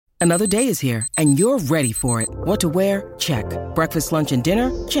Another day is here, and you're ready for it. What to wear? Check. Breakfast, lunch, and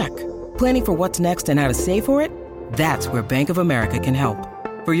dinner? Check. Planning for what's next and how to save for it? That's where Bank of America can help.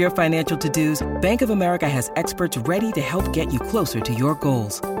 For your financial to-dos, Bank of America has experts ready to help get you closer to your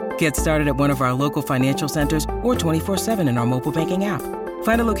goals. Get started at one of our local financial centers or 24/7 in our mobile banking app.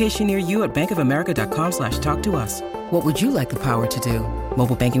 Find a location near you at bankofamerica.com/talktous. What would you like the power to do?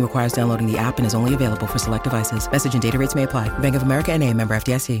 Mobile banking requires downloading the app and is only available for select devices. Message and data rates may apply. Bank of America N.A., member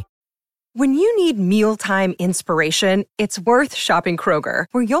FDIC. When you need mealtime inspiration, it's worth shopping Kroger,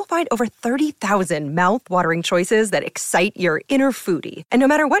 where you'll find over 30,000 mouth-watering choices that excite your inner foodie. And no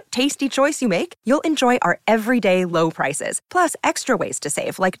matter what tasty choice you make, you'll enjoy our everyday low prices, plus extra ways to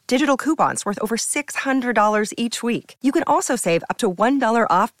save, like digital coupons worth over $600 each week. You can also save up to $1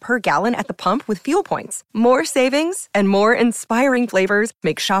 off per gallon at the pump with fuel points. More savings and more inspiring flavors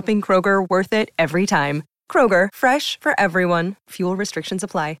make shopping Kroger worth it every time. Kroger, fresh for everyone. Fuel restrictions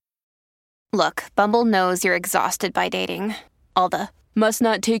apply. Look, Bumble knows you're exhausted by dating. All the, must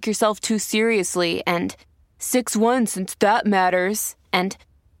not take yourself too seriously, and 6'1" since that matters, and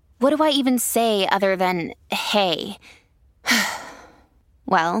what do I even say other than, hey?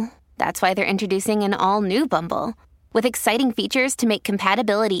 Well, that's why they're introducing an all-new Bumble, with exciting features to make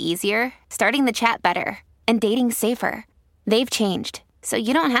compatibility easier, starting the chat better, and dating safer. They've changed, so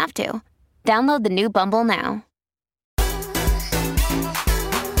you don't have to. Download the new Bumble now.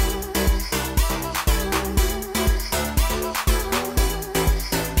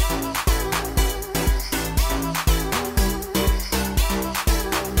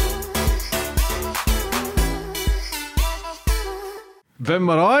 Then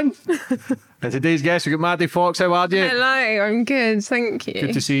we're on. And today's guest, we've got Maddie Fox. How are you? Hello, I'm good, thank you.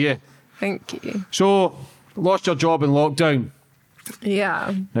 Good to see you. Thank you. So, lost your job in lockdown.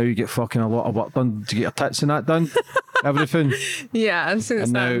 Yeah. Now you get fucking a lot of work done to get your tits and that done. Everything. Yeah, since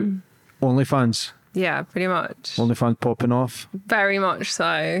And now, then. OnlyFans. Yeah, pretty much. OnlyFans popping off. Very much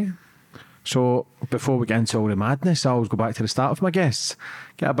so. So, before we get into all the madness, I always go back to the start of my guests.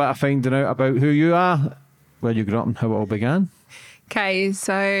 Get a bit of finding out about who you are, where you grew up and how it all began. Okay,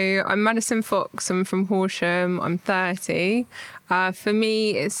 so I'm Maddison Fox. I'm from Horsham. I'm 30. For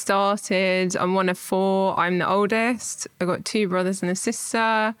me, it started, I'm one of 4. I'm the oldest. I've got 2 brothers and a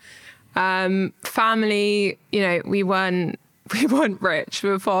sister. Family, we weren't rich. We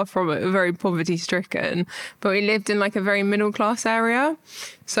were far from it. We were very poverty stricken, but we lived in like a very middle class area.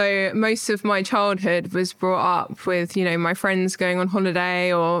 So most of my childhood was brought up with, my friends going on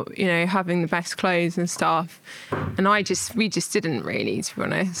holiday or, having the best clothes and stuff. And we just didn't really, to be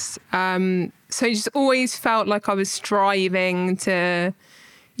honest. So I just always felt like I was striving to,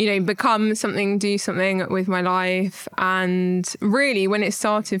 become something, do something with my life. And really when it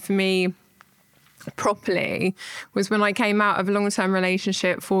started for me properly was when I came out of a long-term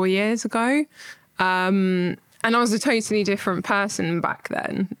relationship 4 years ago. And I was a totally different person back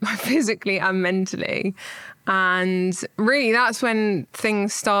then, physically and mentally. And really that's when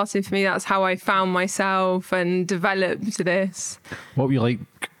things started for me. That's how I found myself and developed this. What were you like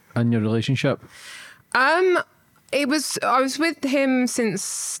in your relationship? I was with him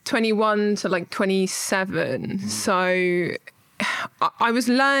since 21 to like 27. So I was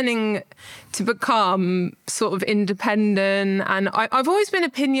learning to become sort of independent, and I've always been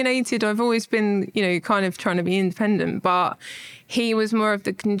opinionated. I've always been, kind of trying to be independent, but he was more of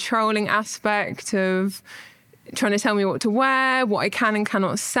the controlling aspect of trying to tell me what to wear, what I can and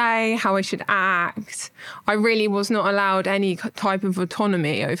cannot say, how I should act. I really was not allowed any type of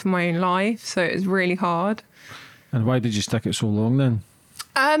autonomy over my own life, so it was really hard. And why did you stick it so long then?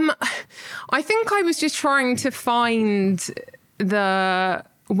 I think I was just trying to find the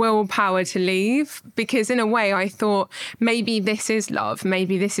willpower to leave, because in a way I thought maybe this is love,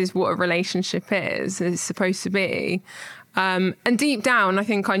 maybe this is what a relationship is supposed to be, and deep down I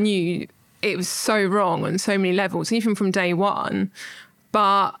think I knew it was so wrong on so many levels, even from day one.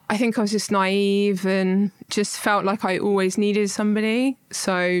 But I think I was just naive and just felt like I always needed somebody,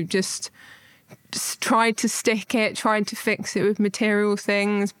 so just tried to stick it, tried to fix it with material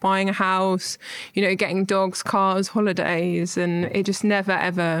things, buying a house, getting dogs, cars, holidays, and it just never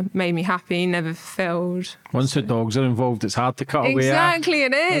ever made me happy, never fulfilled. Once the dogs are involved, it's hard to cut away. Exactly,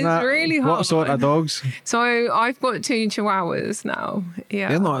 it is really hard. What sort of dogs? So I've got 2 Chihuahuas now.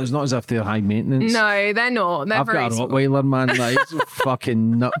 Yeah, it's not as if they're high maintenance. No, they're not. I've got a Rottweiler, man. He's a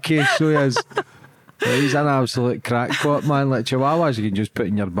fucking nutcase, so he is. He's an absolute crackpot, man. Like Chihuahuas, you can just put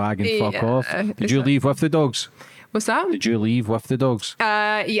in your bag and fuck off. Did you leave with the dogs? What's that? Did you leave with the dogs?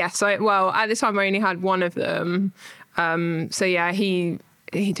 Yes. At the time I only had one of them. So yeah, he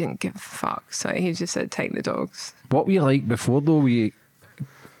didn't give a fuck. So he just said, take the dogs. What were you like before though?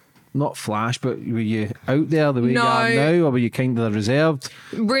 not flash, but were you out there the way you are now, or were you kind of reserved?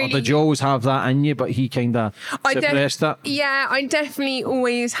 Really? Or did you always have that in you, but he kind of suppressed it? Yeah, I definitely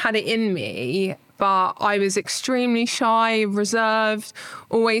always had it in me, but I was extremely shy, reserved,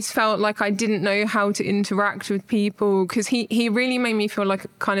 always felt like I didn't know how to interact with people, because he really made me feel like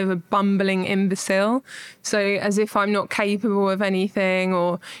kind of a bumbling imbecile. So as if I'm not capable of anything,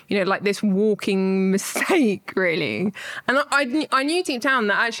 or, you know, like this walking mistake, really. And I knew deep down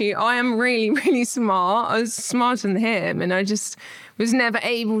that actually I am really, really smart. I was smarter than him, and I just was never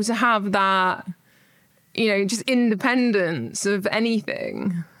able to have that, you know, just independence of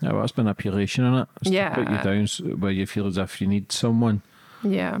anything. Yeah, well, that's manipulation, isn't it? It's to put you down where you feel as if you need someone.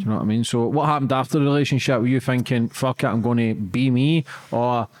 Yeah. Do you know what I mean? So what happened after the relationship? Were you thinking, fuck it, I'm going to be me?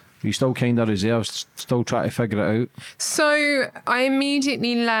 Or were you still kind of reserved, still trying to figure it out? So I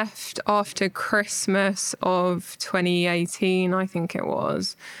immediately left after Christmas of 2018, I think it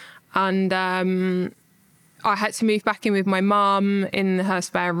was. And I had to move back in with my mum in her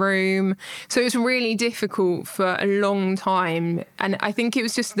spare room. So it was really difficult for a long time. And I think it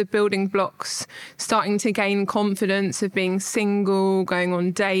was just the building blocks, starting to gain confidence of being single, going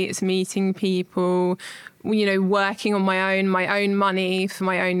on dates, meeting people, you know, working on my own money for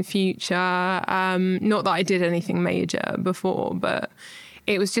my own future. Not that I did anything major before, but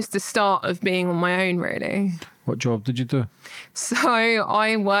it was just the start of being on my own, really. What job did you do? So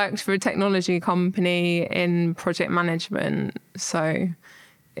I worked for a technology company in project management. So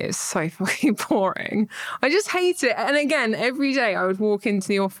it's so fucking boring. I just hate it. And again, every day I would walk into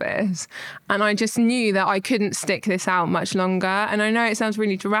the office and I just knew that I couldn't stick this out much longer. And I know it sounds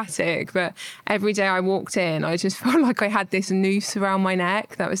really dramatic, but every day I walked in, I just felt like I had this noose around my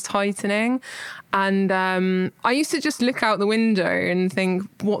neck that was tightening. And I used to just look out the window and think,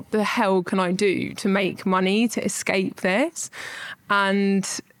 what the hell can I do to make money, to escape this? And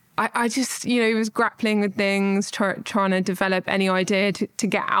I just, you know, was grappling with things, trying to develop any idea to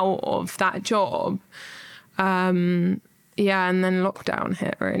get out of that job. And then lockdown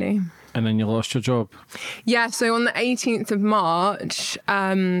hit, really. And then you lost your job? Yeah, so on the 18th of March,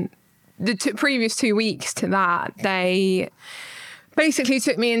 the previous 2 weeks to that, they basically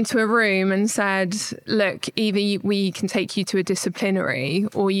took me into a room and said, look, either we can take you to a disciplinary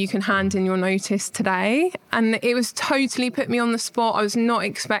or you can hand in your notice today. And it was totally put me on the spot. I was not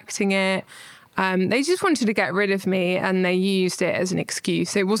expecting it. They just wanted to get rid of me and they used it as an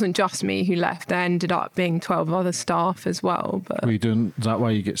excuse. It wasn't just me who left. There ended up being 12 other staff as well. But were you doing, is that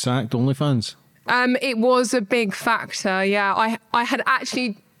why you get sacked, OnlyFans? It was a big factor, yeah. I had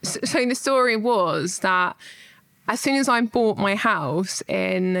actually, so the story was that as soon as I bought my house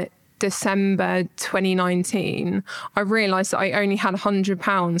in December 2019, I realised that I only had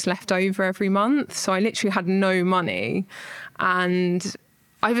 £100 left over every month. So I literally had no money. And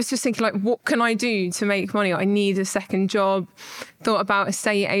I was just thinking, like, what can I do to make money? I need a second job. Thought about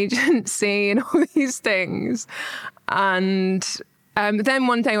estate agency and all these things. And then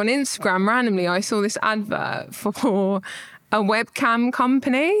one day on Instagram, randomly, I saw this advert for a webcam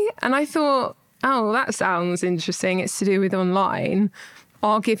company. And I thought, oh, that sounds interesting. It's to do with online.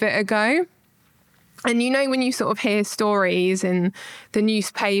 I'll give it a go. And, you know, when you sort of hear stories in the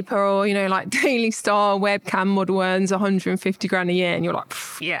newspaper or, you know, like Daily Star webcam model earns 150 grand a year and you're like,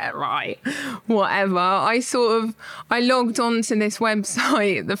 yeah, right, whatever. I logged on to this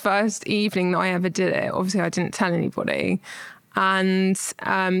website the first evening that I ever did it. Obviously, I didn't tell anybody. And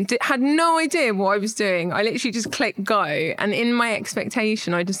had no idea what I was doing. I literally just clicked go, and in my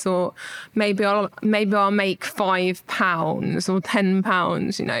expectation, I just thought maybe I'll make £5 or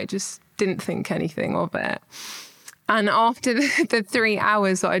 £10. You know, just didn't think anything of it. And after the 3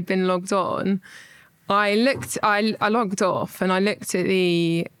 hours that I'd been logged on, I logged off and I looked at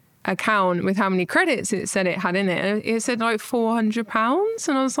the account with how many credits it said it had in it. And it said like £400,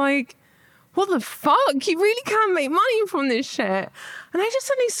 and I was like, what the fuck? You really can make money from this shit. And I just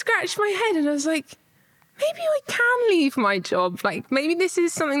suddenly scratched my head and I was like, maybe I can leave my job. Like, maybe this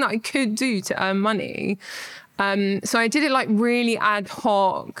is something that I could do to earn money. So I did it like really ad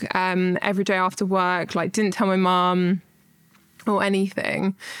hoc, every day after work, like didn't tell my mum or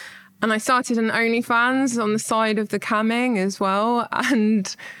anything. And I started an OnlyFans on the side of the camming as well.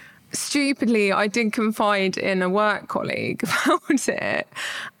 And stupidly, I did confide in a work colleague about it.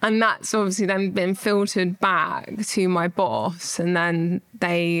 And that's obviously then been filtered back to my boss. And then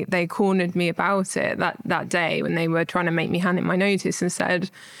they cornered me about it that day when they were trying to make me hand in my notice and said,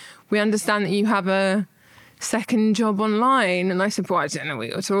 we understand that you have a second job online. And I said, well, I don't know what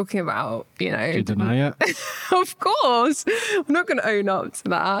you're talking about, you know. Did you deny it? Of course. I'm not going to own up to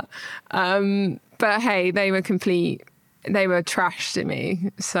that. But hey, they were complete they were trash to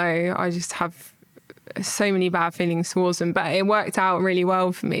me. So I just have so many bad feelings towards them. But it worked out really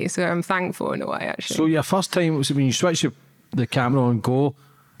well for me. So I'm thankful in a way, actually. So your first time was when you switched the camera on Go.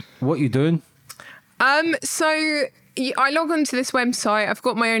 What are you doing? So I log onto this website. I've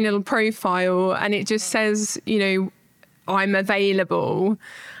got my own little profile, and it just says, I'm available.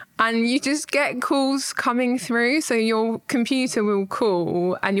 And you just get calls coming through. So your computer will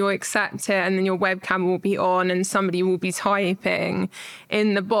call and you'll accept it, and then your webcam will be on and somebody will be typing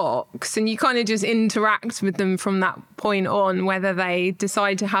in the box. And you kind of just interact with them from that point on, whether they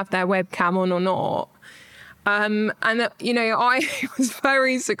decide to have their webcam on or not. And I was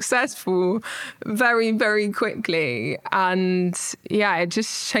very successful very, very quickly. And yeah, it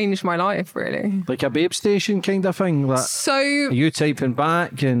just changed my life, really. Like a babe station kind of thing? Like, so are you typing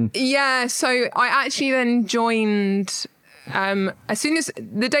back? And yeah, so I actually then joined, as soon as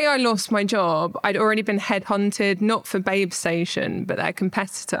the day I lost my job, I'd already been headhunted, not for Babe Station, but their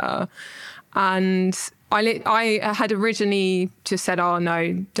competitor. And I had originally just said, oh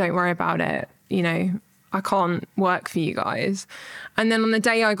no, don't worry about it. I can't work for you guys. And then on the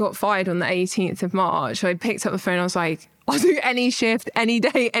day I got fired on the 18th of March, I picked up the phone. I was like, I'll do any shift, any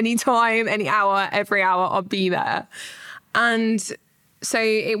day, any time, any hour, every hour, I'll be there. And so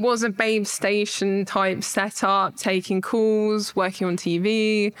it was a Babe Station type setup, taking calls, working on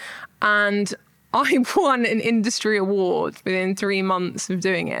TV. And I won an industry award within 3 months of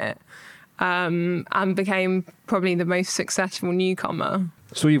doing it, and became probably the most successful newcomer.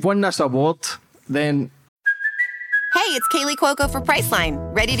 So you've won this award, then... Hey, it's Kaylee Cuoco for Priceline.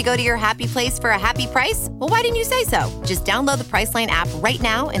 Ready to go to your happy place for a happy price? Well, why didn't you say so? Just download the Priceline app right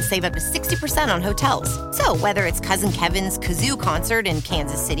now and save up to 60% on hotels. So whether it's Cousin Kevin's Kazoo Concert in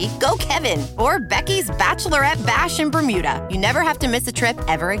Kansas City, go Kevin, or Becky's Bachelorette Bash in Bermuda, you never have to miss a trip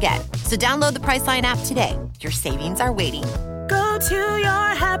ever again. So download the Priceline app today. Your savings are waiting. Go to your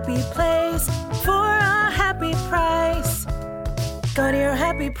happy place for a happy price. Go to your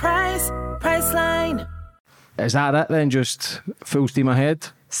happy price, Priceline. Is that it then? Just full steam ahead?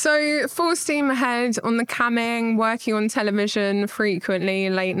 So full steam ahead on the camming, working on television frequently,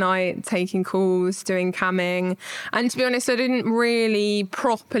 late night, taking calls, doing camming. And to be honest, I didn't really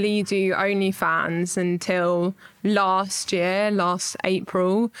properly do OnlyFans until last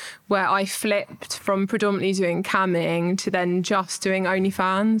April, where I flipped from predominantly doing camming to then just doing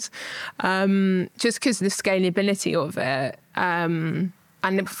OnlyFans, just because of the scalability of it.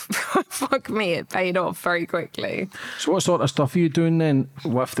 And fuck me, it paid off very quickly. So what sort of stuff are you doing then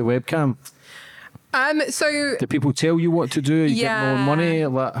with the webcam? So do people tell you what to do? You get more money?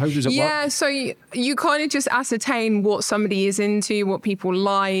 Like, how does it work? Yeah, so you kind of just ascertain what somebody is into, what people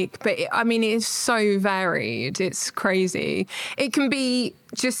like. But it's so varied. It's crazy. It can be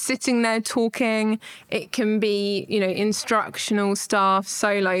just sitting there talking. It can be, instructional stuff,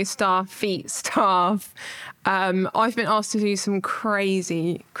 solo stuff, feet stuff. I've been asked to do some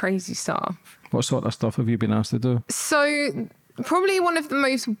crazy, crazy stuff. What sort of stuff have you been asked to do? So probably one of the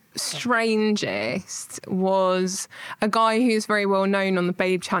most strangest was a guy who's very well known on the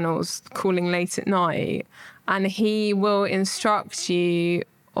Babe channels calling late at night, and he will instruct you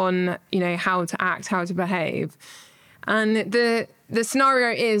on, how to act, how to behave. And the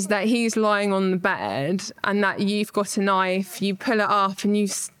scenario is that he's lying on the bed and that you've got a knife, you pull it up and you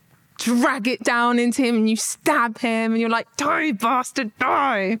drag it down into him and you stab him and you're like, die, bastard,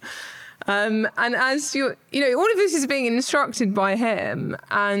 die. And as you're, all of this is being instructed by him.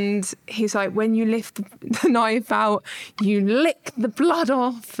 And he's like, when you lift the knife out, you lick the blood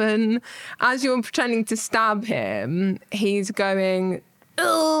off. And as you're pretending to stab him, he's going,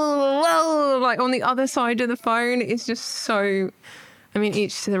 oh, like on the other side of the phone. It's just so,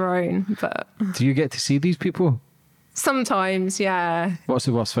 each to their own. But do you get to see these people? Sometimes, yeah. What's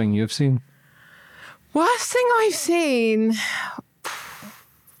the worst thing you've seen? Worst thing I've seen?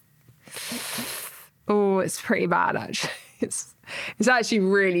 Oh, it's pretty bad, actually. It's actually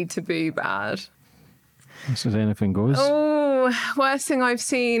really taboo bad. This is anything goes. Oh, worst thing I've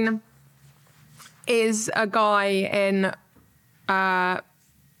seen is a guy in,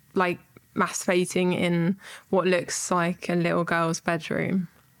 masturbating in what looks like a little girl's bedroom.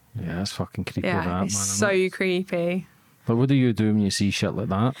 Yeah, that's fucking creepy. Yeah, that, man, it's so creepy. But what do you do when you see shit like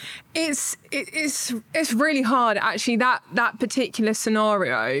that? It's really hard, actually. That particular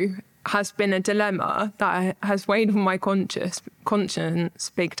scenario has been a dilemma that has weighed on my conscience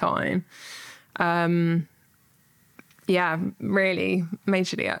big time. Yeah, really,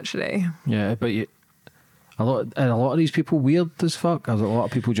 majorly, actually. Yeah, but a lot of these people weird as fuck. Are a lot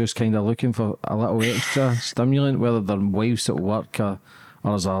of people just kind of looking for a little extra stimulant, whether they're wives at work or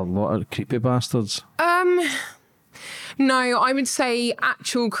there's a lot of creepy bastards? No, I would say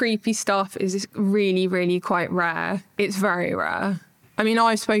actual creepy stuff is really, really quite rare. It's very rare. I mean,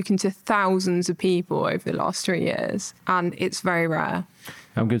 I've spoken to thousands of people over the last 3 years, and it's very rare.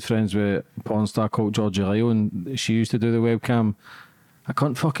 I'm good friends with a porn star called Georgia Lyle, and she used to do the webcam. I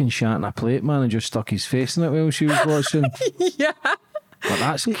couldn't fucking shat in a plate, man, and just stuck his face in it while she was watching. Yeah. But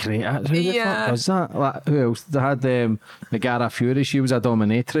that's great. Who the fuck does that? Like, who else? They had Megara Fury. She was a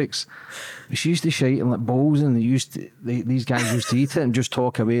dominatrix. She used to shite in like bowls, and these guys used to eat it and just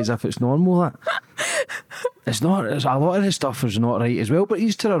talk away as if it's normal. Like, it's not. It's, a lot of this stuff is not right as well. But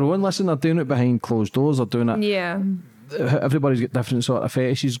each to their own. Listen, they're doing it behind closed doors. They're doing it. Yeah. Everybody's got different sort of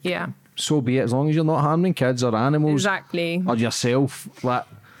fetishes. Yeah. So be it. As long as you're not harming kids or animals, exactly, or yourself, like.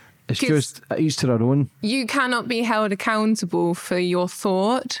 It's just each to their own. You cannot be held accountable for your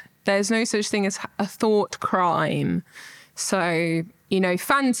thought. There's no such thing as a thought crime. So, you know,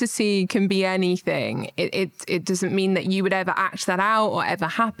 fantasy can be anything. It doesn't mean that you would ever act that out or ever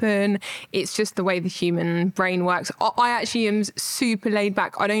happen. It's just the way the human brain works. I actually am super laid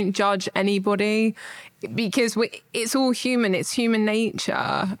back. I don't judge anybody because it's all human. It's human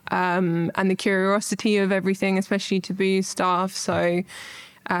nature, and the curiosity of everything, especially taboo stuff. So...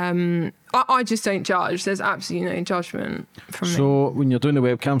 I just don't judge. There's absolutely no judgment from me. So when you're doing the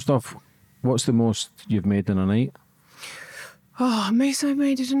webcam stuff, what's the most you've made in a night? Most I've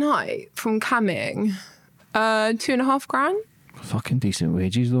made in a night from camming, $2.5 grand. Fucking decent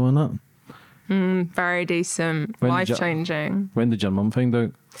wages though, isn't it? Very decent. Life-changing. When did your mum find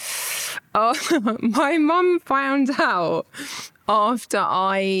out? My mum found out after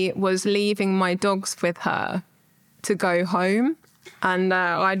I was leaving my dogs with her to go home. And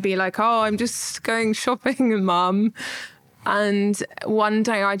I'd be like, oh, I'm just going shopping, Mum. And one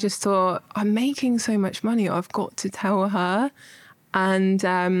day I just thought, I'm making so much money, I've got to tell her. And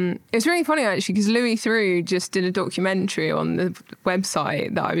it's really funny, actually, because Louis Theroux just did a documentary on the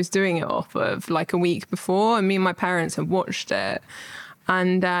website that I was doing it off of like a week before. And me and my parents had watched it.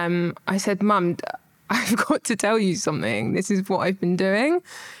 And I said, Mum, I've got to tell you something. This is what I've been doing.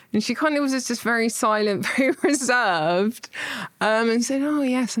 And she kind of was just very silent, very reserved, and said, oh,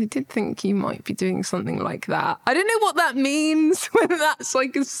 yes, I did think you might be doing something like that. I don't know what that means, whether that's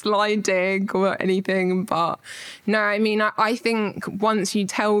like a sly dig or anything. But no, I mean, I think once you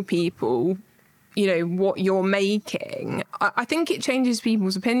tell people, you know, what you're making, I think it changes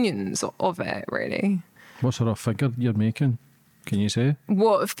people's opinions of it, really. What sort of figure you're making? Can you say?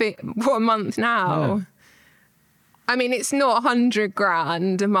 What a month now? Yeah. I mean, it's not 100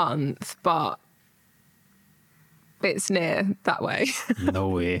 grand a month, but it's near that way. No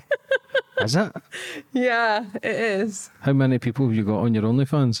way. Is it? Yeah, it is. How many people have you got on your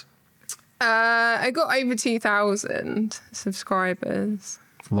OnlyFans? I got over 2,000 subscribers.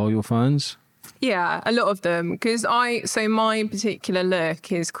 Loyal fans? Yeah, a lot of them. Because so my particular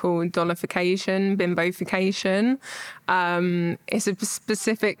look is called dollification, bimbofication. It's a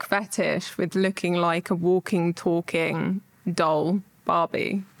specific fetish with looking like a walking, talking doll,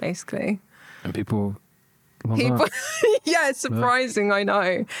 Barbie, basically. And people love that. Yeah, it's surprising, yeah. I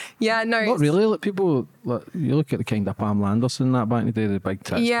know. Yeah, no. Not really. Like people, like, you look at the kind of Pamela Anderson that back in the day, the big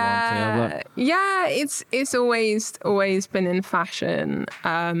tits. Yeah, yeah. It's always been in fashion.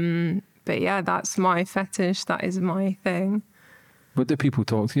 But yeah, that's my fetish. That is my thing. What do people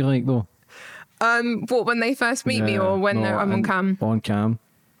talk to you like though? What, when they first meet me or when I'm on cam? On cam.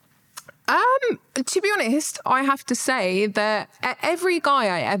 To be honest, I have to say that every guy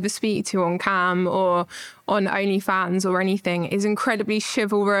I ever speak to on cam or on OnlyFans or anything is incredibly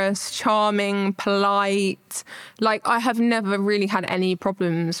chivalrous, charming, polite. Like, I have never really had any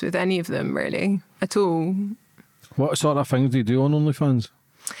problems with any of them, really, at all. What sort of things do you do on OnlyFans?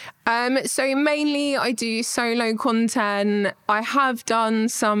 So mainly I do solo content. I have done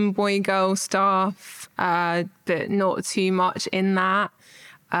some boy-girl stuff, but not too much in that.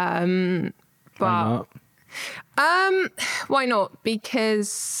 But why not? Why not?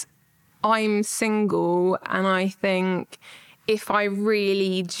 Because I'm single, and I think if I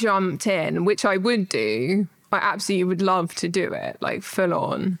really jumped in, which I would do, I absolutely would love to do it, like full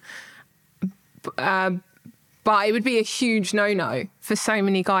on. But it would be a huge no-no for so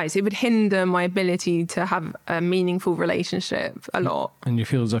many guys. It would hinder my ability to have a meaningful relationship a lot. And you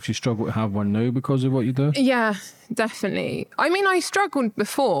feel as if you struggle to have one now because of what you do? Yeah, definitely. I mean, I struggled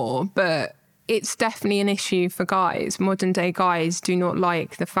before, but it's definitely an issue for guys. Modern day guys do not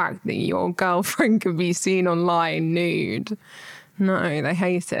like the fact that your girlfriend can be seen online nude. No, they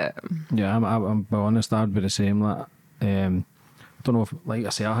hate it. Yeah, I'm honest, I'd be the same. Like, don't know if, like I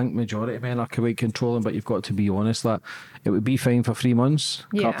say, I think majority of men are quite controlling, but you've got to be honest that it would be fine for 3 months,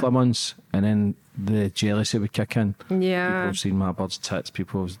 couple of months, and then the jealousy would kick in. Yeah. People have seen my bird's tits, do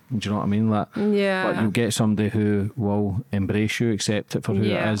you know what I mean? Like, Yeah. But you'll get somebody who will embrace you, accept it for who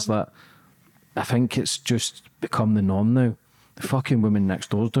it is. Like, I think it's just become the norm now. The fucking woman next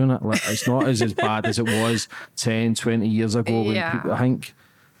door's doing it. Like, it's not as bad as it was 10, 20 years ago when people, I think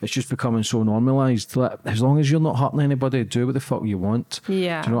it's just becoming so normalised. Like, as long as you're not hurting anybody, do what the fuck you want.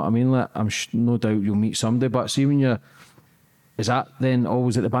 Yeah. Do you know what I mean? Like, no doubt you'll meet somebody, but see when you're, is that then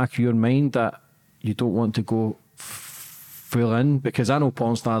always at the back of your mind that you don't want to go full in? Because I know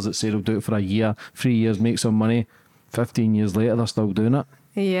porn stars that say they'll do it for a year, 3 years, make some money, 15 years later they're still doing it.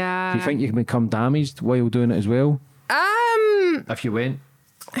 Yeah. Do you think you can become damaged while doing it as well? If you went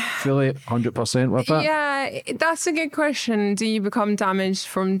fully 100% with it? Yeah, that's a good question. Do you become damaged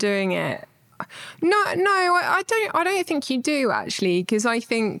from doing it? No, I don't think you do, actually, because I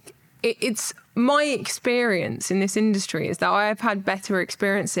think it's my experience in this industry is that I have had better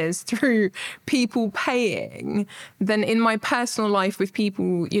experiences through people paying than in my personal life with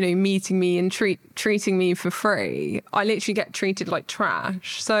people, you know, meeting me and treating me for free. I literally get treated like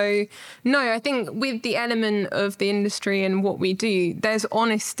trash. So no, I think with the element of the industry and what we do, there's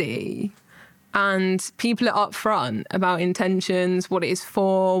honesty and people are upfront about intentions, what it is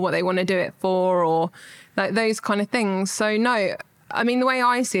for, what they want to do it for, or like those kind of things. So no, I mean, the way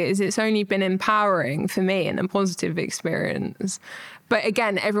I see it is it's only been empowering for me and a positive experience. But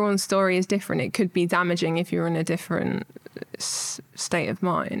again, everyone's story is different. It could be damaging if you're in a different state of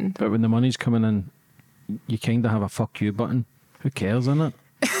mind. But when the money's coming in, you kind of have a fuck you button. Who cares, innit?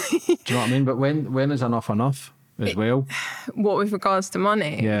 Do you know what I mean? But when is enough as well? What, with regards to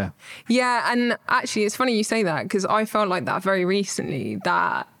money? Yeah. Yeah, and actually it's funny you say that because I felt like that very recently,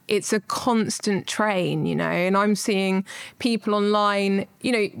 that it's a constant train, you know, and I'm seeing people online,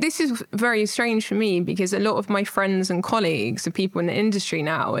 you know, this is very strange for me because a lot of my friends and colleagues are people in the industry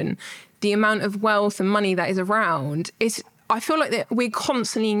now, and the amount of wealth and money that is around, I feel like that we're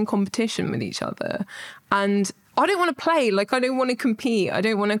constantly in competition with each other. And I don't want to play, like I don't want to compete. I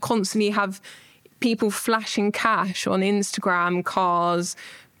don't want to constantly have people flashing cash on Instagram, cars,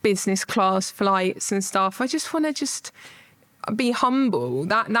 business class flights and stuff. I just want to be humble.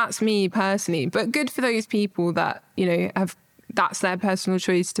 That's me personally. But good for those people that, you know, that's their personal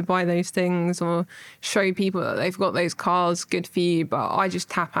choice to buy those things or show people that they've got those cars. Good for you. But I just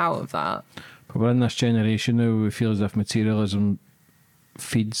tap out of that. But we're in this generation now where we feel as if materialism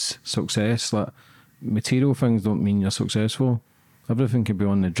feeds success. Like, material things don't mean you're successful. Everything can be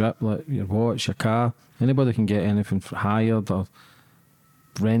on the drip, like your watch, your car. Anybody can get anything hired or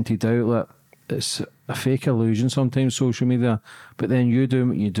rented out. Like, it's a fake illusion sometimes, social media. But then you do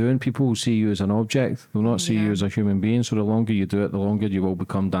what you do and people will see you as an object. They'll not see you as a human being. So the longer you do it, the longer you will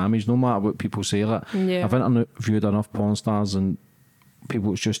become damaged, no matter what people say. Like, I've interviewed enough porn stars and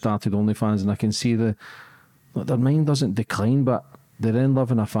people that's just started OnlyFans, and I can see their mind doesn't decline, but they're in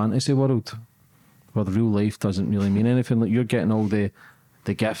living a fantasy world where the real life doesn't really mean anything. Like, you're getting all the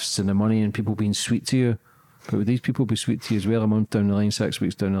gifts and the money and people being sweet to you. But would these people be sweet to you as well a month down the line, 6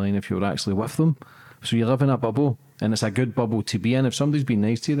 weeks down the line, if you were actually with them? So you live in a bubble, and it's a good bubble to be in. If somebody's been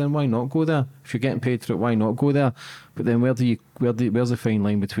nice to you, then why not go there? If you're getting paid for it, why not go there? But then where's the fine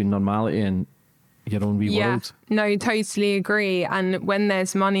line between normality and your own wee world? No, totally agree. And when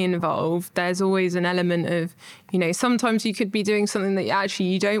there's money involved, there's always an element of, you know, sometimes you could be doing something that actually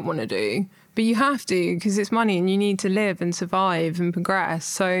you don't want to do, but you have to because it's money and you need to live and survive and progress.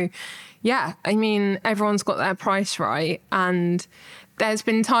 So, yeah, I mean, everyone's got their price right. And there's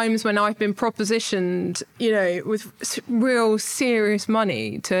been times when I've been propositioned, you know, with real serious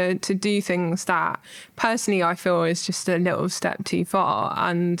money to do things that personally I feel is just a little step too far.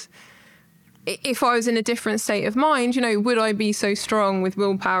 And if I was in a different state of mind, you know, would I be so strong with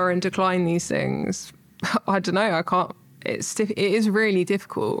willpower and decline these things? I don't know. I can't. It is really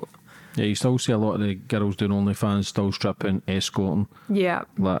difficult. Yeah, you still see a lot of the girls doing OnlyFans still stripping, escorting. Yeah.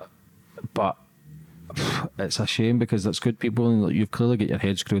 Like, but it's a shame because it's good people and you've clearly got your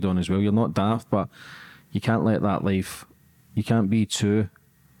head screwed on as well. You're not daft, but you can't let that life, you can't be too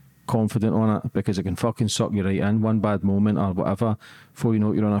confident on it because it can fucking suck you right in. One bad moment or whatever, before you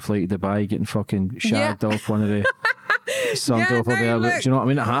know it, you're on a flight to Dubai getting fucking shagged off one of the sons over there. Look, do you know what I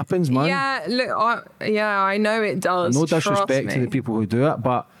mean? It happens, man. Yeah, look, I know it does. No disrespect to the people who do it,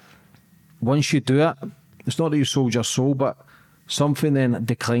 but once you do it, it's not that you sold your soul, but something then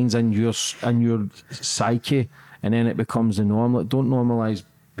declines in your psyche, and then it becomes the norm. Like, don't normalise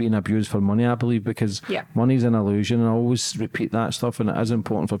being abused for money, I believe, because money's an illusion, and I always repeat that stuff, and it is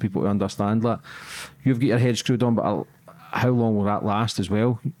important for people to understand that you've got your head screwed on, but how long will that last as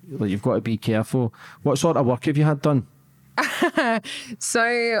well? Like, you've got to be careful. What sort of work have you had done? So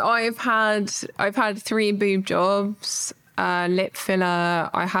I've had 3 boob jobs, lip filler.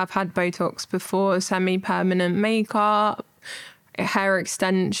 I have had Botox before, semi-permanent makeup, hair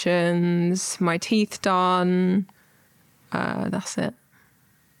extensions, my teeth done. That's it.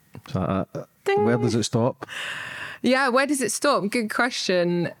 So, where does it stop? Yeah, where does it stop? Good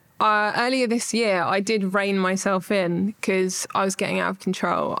question. Earlier this year, I did rein myself in because I was getting out of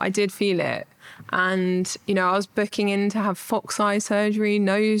control. I did feel it. And, you know, I was booking in to have fox eye surgery,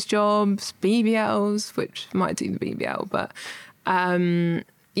 nose jobs, BBLs, which might do the BBL. But,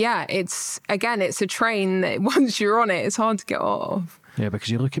 yeah, it's a train that once you're on it, it's hard to get off. Yeah, because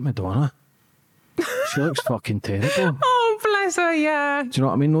you look at Madonna. She looks fucking terrible. Oh, bless her, yeah. Do you know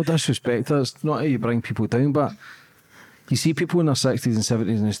what I mean? No disrespect. That's not how you bring people down, but you see people in their 60s and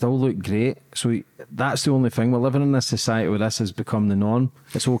 70s and they still look great. So that's the only thing. We're living in this society where this has become the norm.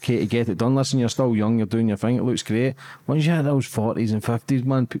 It's okay to get it done. Listen, you're still young, you're doing your thing, it looks great. Once you hit those 40s and 50s,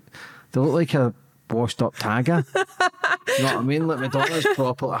 man, they look like a washed up tagger. You know what I mean? Like, Madonna's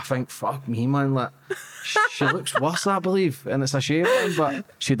proper. I think, fuck me, man. Like, she looks worse, I believe, and it's a shame, man, but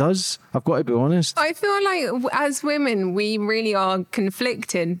she does. I've got to be honest. I feel like as women, we really are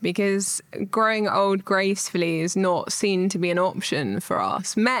conflicted because growing old gracefully is not seen to be an option for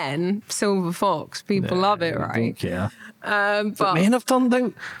us. Men, silver fox, people love it, right? Don't care. But Men have turned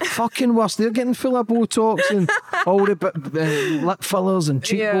out fucking worse. They're getting full of Botox and all the lip fillers and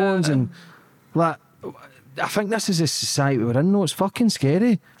cheekbones and like. I think this is a society we're in. No, it's fucking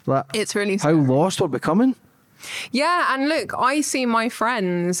scary. Like, it's really scary. How lost we're becoming. Yeah, and look, I see my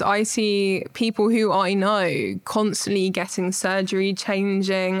friends, I see people who I know constantly getting surgery,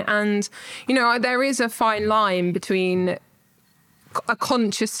 changing, and, you know, there is a fine line between a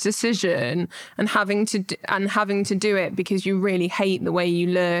conscious decision and having to do it because you really hate the way you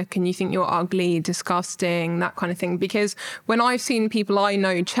look and you think you're ugly, disgusting, that kind of thing. Because when I've seen people I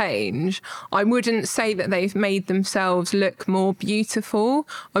know change, I wouldn't say that they've made themselves look more beautiful.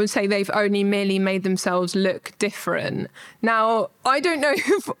 I would say they've only merely made themselves look different. Now, I don't know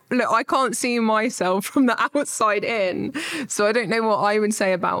look, I can't see myself from the outside in, so I don't know what I would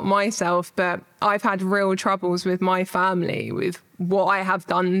say about myself, but I've had real troubles with my family, with what I have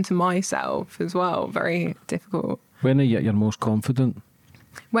done to myself as well. Very difficult. When are you at your most confident?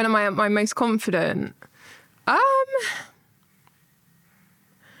 When am I at my most confident? I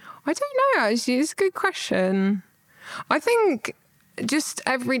don't know, actually. It's a good question. I think just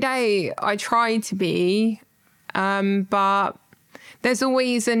every day I try to be, but there's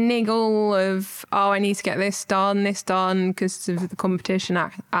always a niggle of, I need to get this done, because of the competition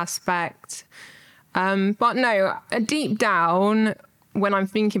aspect. But no, deep down, when I'm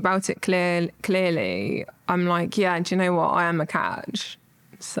thinking about it clearly, I'm like, yeah, do you know what? I am a catch.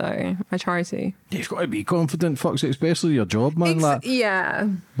 So I try to. You've got to be confident, fucks it, especially your job, man. Yeah.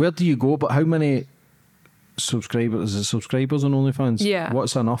 Where do you go? But how many subscribers? Is it subscribers on OnlyFans? Yeah.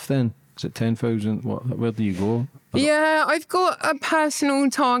 What's enough then? Is it 10,000? Where do you go? Yeah, I've got a personal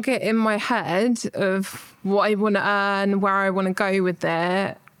target in my head of what I want to earn, where I want to go with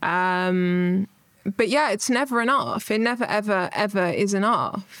it. But yeah, it's never enough. It never, ever is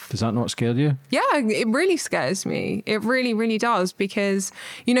enough. Does that not scare you? Yeah, it really scares me. It really, really does. Because,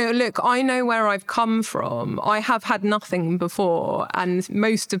 you know, look, I know where I've come from. I have had nothing before and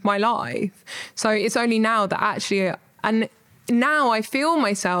most of my life. So it's only now that actually... and now I feel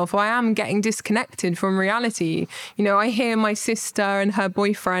myself, I am getting disconnected from reality. You know, I hear my sister and her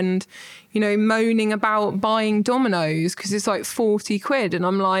boyfriend, you know, moaning about buying Dominoes because it's like 40 quid. And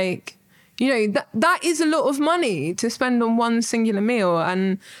I'm like... You know, that is a lot of money to spend on one singular meal.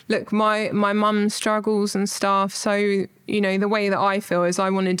 And look, my mum struggles and stuff. So, you know, the way that I feel is I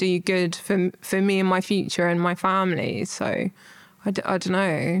want to do good for me and my future and my family. So I don't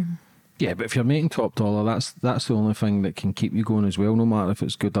know. Yeah, but if you're making top dollar, that's the only thing that can keep you going as well, no matter if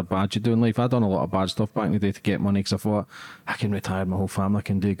it's good or bad you do in life. I've done a lot of bad stuff back in the day to get money because I thought, I can retire my whole family, I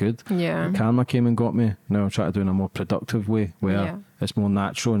can do good. Yeah. And karma came and got me. Now I'm trying to do it in a more productive way where it's more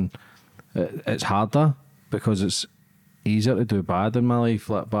natural and it's harder because it's easier to do bad in my life,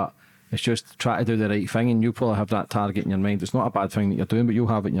 but it's just try to do the right thing, and you probably have that target in your mind. It's not a bad thing that you're doing, but you'll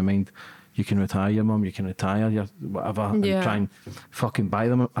have it in your mind. You can retire your mum, you can retire your whatever, and try and fucking buy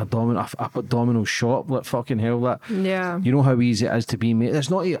them a Domino shop, like fucking hell. Like, you know how easy it is to be made. It's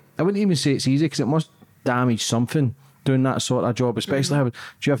not. I wouldn't even say it's easy because it must damage something doing that sort of job, especially how do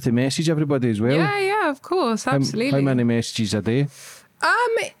you have to message everybody as well? Yeah, of course, absolutely. How many messages a day?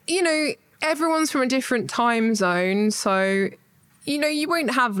 You know, everyone's from a different time zone, so you know, you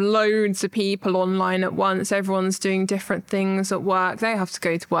won't have loads of people online at once. Everyone's doing different things at work. They have to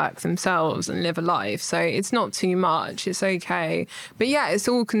go to work themselves and live a life. So it's not too much. It's okay. But yeah, it's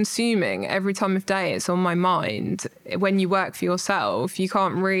all consuming. Every time of day, it's on my mind. When you work for yourself, you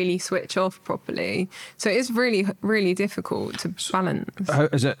can't really switch off properly. So it's really, really difficult to balance. How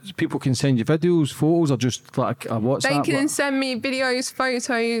is it? People can send you videos, photos, or just like a WhatsApp? They can send me videos,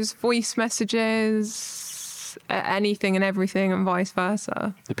 photos, voice messages, anything and everything, and vice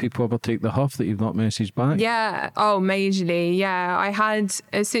versa. Do people ever take the huff that you've not messaged back? Yeah. Oh, majorly. Yeah. I had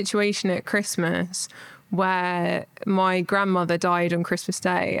a situation at Christmas where my grandmother died on Christmas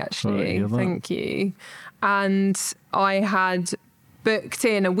Day, actually. Thank you. And I had booked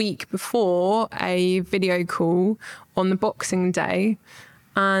in a week before a video call on the Boxing Day.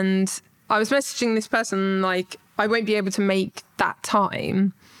 And I was messaging this person, like, I won't be able to make that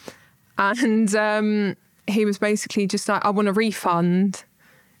time. And he was basically just like, I want a refund.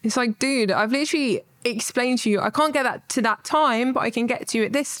 It's like, dude, I've literally explained to you, I can't get that to that time, but I can get to you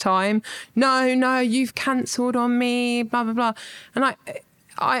at this time. No, you've cancelled on me, blah, blah, blah. And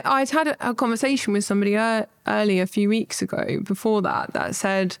I'd had a conversation with somebody earlier, a few weeks ago, before that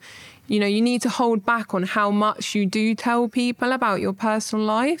said, you know, you need to hold back on how much you do tell people about your personal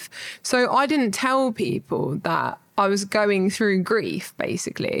life. So I didn't tell people that I was going through grief,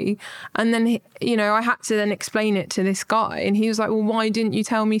 basically. And then, you know, I had to then explain it to this guy. And he was like, well, why didn't you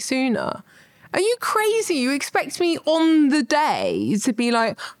tell me sooner? Are you crazy? You expect me on the day to be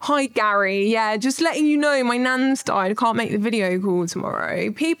like, hi, Gary. Yeah, just letting you know my nan's died. I can't make the video call tomorrow.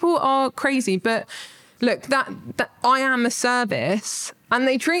 People are crazy. But look, that I am a service. And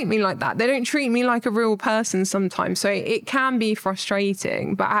they treat me like that. They don't treat me like a real person sometimes. So it can be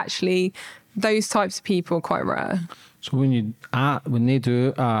frustrating. But actually, those types of people are quite rare. So when they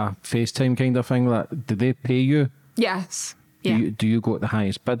do a FaceTime kind of thing, like, do they pay you? Yes. Yeah. Do you go at the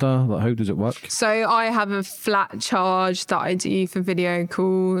highest bidder? Like, how does it work? So I have a flat charge that I do for video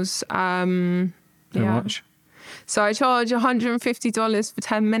calls. How much? So I charge $150 for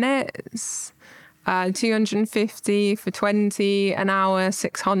 10 minutes, $250 for 20, an hour,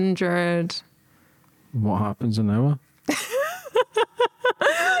 $600. What happens an hour?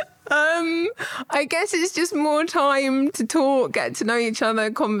 I guess it's just more time to talk, get to know each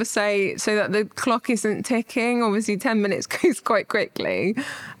other, conversate, so that the clock isn't ticking. Obviously, 10 minutes goes quite quickly,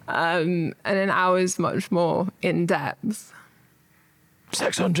 and an hour's much more in depth.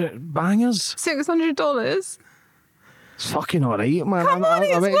 600 bangers? $600? It's fucking all right, man. Come on,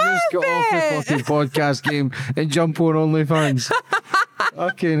 I might just get off the fucking podcast game and jump on OnlyFans.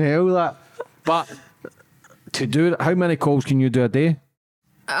 Fucking hell, that. But to do it, how many calls can you do a day?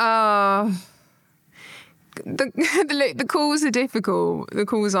 The calls are difficult. The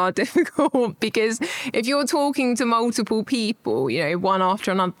calls are difficult because if you're talking to multiple people, you know, one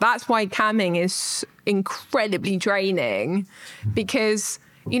after another, that's why camming is incredibly draining, because,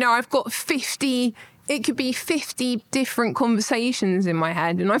 you know, I've got 50 different conversations in my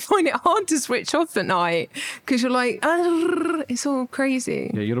head, and I find it hard to switch off at night because you're like, it's all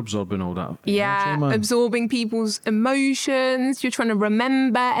crazy. Yeah, you're absorbing all that. Yeah, absorbing people's emotions. You're trying to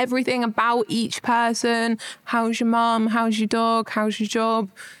remember everything about each person. How's your mum? How's your dog? How's your job?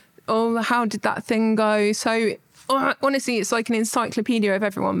 Oh, how did that thing go? So honestly, it's like an encyclopedia of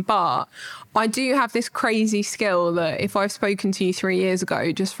everyone. But I do have this crazy skill that if I've spoken to you 3 years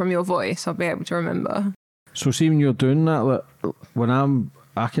ago, just from your voice, I'll be able to remember. So see, when you're doing that, like,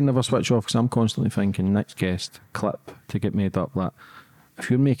 I can never switch off because I'm constantly thinking next guest, clip to get made up. Like, if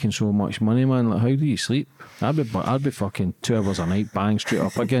you're making so much money, man, like, how do you sleep? I'd be fucking 2 hours a night, bang, straight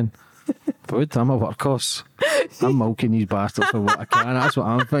up again. But I'm a workhorse. I'm milking these bastards for what I can. That's what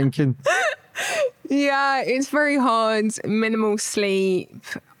I'm thinking. Yeah, it's very hard. Minimal sleep.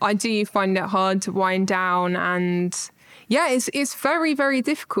 I do find it hard to wind down, and yeah, it's very, very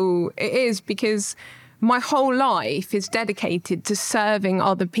difficult. It is, because my whole life is dedicated to serving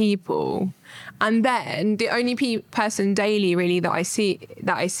other people, and then the only person daily really that I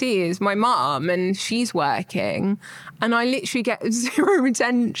see is my mum, and she's working, and I literally get zero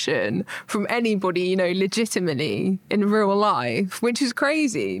attention from anybody, you know, legitimately in real life, which is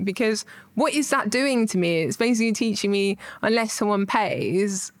crazy, because what is that doing to me? It's basically teaching me, unless someone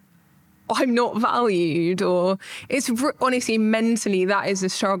pays, I'm not valued. Or it's honestly, mentally, that is a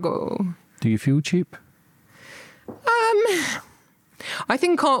struggle. Do you feel cheap? I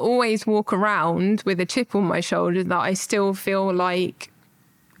think I'll always walk around with a chip on my shoulder that I still feel like,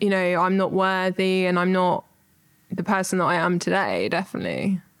 you know, I'm not worthy and I'm not the person that I am today,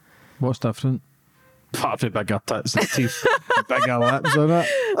 definitely. What's different? Apart from bigger tits and teeth, bigger lips on it.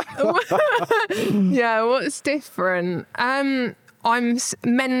 Yeah, what's different? I'm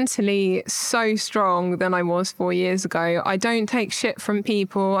mentally so strong than I was 4 years ago. I don't take shit from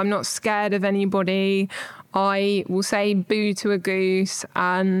people. I'm not scared of anybody. I will say boo to a goose,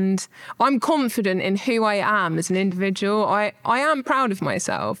 and I'm confident in who I am as an individual. I am proud of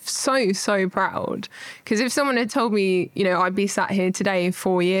myself. So proud. Because if someone had told me, you know, I'd be sat here today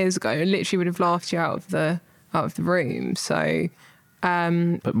 4 years ago, I literally would have laughed you out of the room. So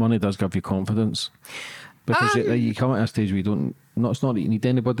but money does give you confidence. Because you come at a stage where you don't, it's not that you need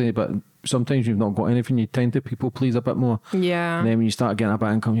anybody, but sometimes you've not got anything, you tend to people please a bit more. Yeah. And then when you start getting a bit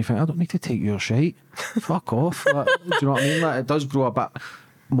of income, you think, I don't need to take your shite. Fuck off. Like, do you know what I mean? Like, it does grow a bit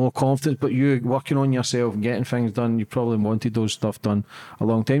more confidence, but you working on yourself and getting things done, you probably wanted those stuff done a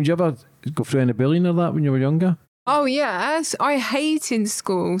long time. Did you ever go through any bullying or that when you were younger? Oh, yes. I hated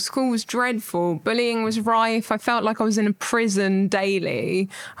school. School was dreadful. Bullying was rife. I felt like I was in a prison daily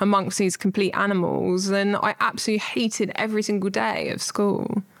amongst these complete animals. And I absolutely hated every single day of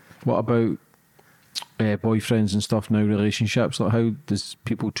school. What about boyfriends and stuff now, relationships? Like, how does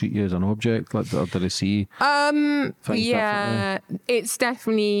people treat you as an object? Like, or do they see things differently? It's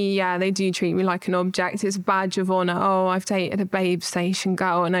definitely, they do treat me like an object. It's a badge of honour. Oh, I've dated a babe station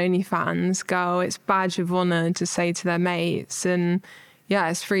girl, an OnlyFans girl. It's badge of honour to say to their mates. And yeah,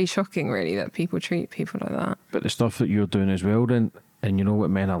 it's pretty shocking, really, that people treat people like that. But the stuff that you're doing as well, then, and you know what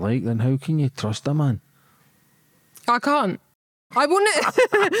men are like, then how can you trust a man? I can't. I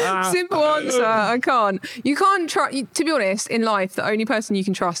wouldn't. Simple answer. I can't. You can't trust. To be honest, in life, the only person you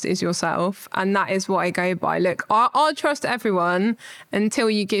can trust is yourself, and that is what I go by. Look, I'll trust everyone until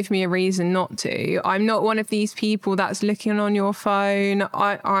you give me a reason not to. I'm not one of these people that's looking on your phone.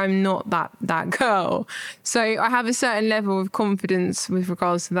 I'm not that girl. So I have a certain level of confidence with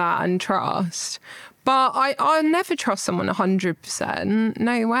regards to that and trust. But I'll never trust someone 100%.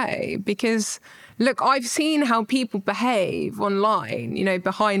 No way, because. Look, I've seen how people behave online, you know,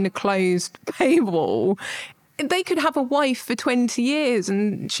 behind a closed paywall. They could have a wife for 20 years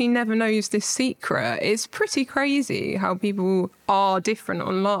and she never knows this secret. It's pretty crazy how people are different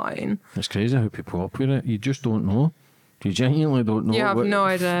online. It's crazy how people operate. You just don't know. You genuinely don't know. You have no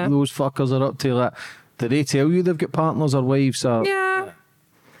idea. Those fuckers are up to. Like, do they tell you they've got partners or wives? Or... Yeah.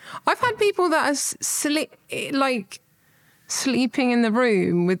 I've had people that are sleeping in the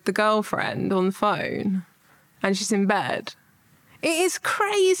room with the girlfriend on the phone and she's in bed. It is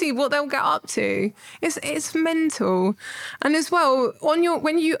crazy what they'll get up to. It's mental. And as well, when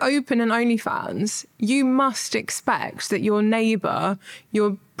you open an OnlyFans, you must expect that your neighbour,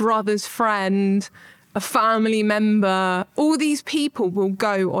 your brother's friend, a family member, all these people will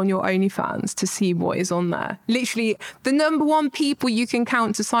go on your OnlyFans to see what is on there. Literally, the number one people you can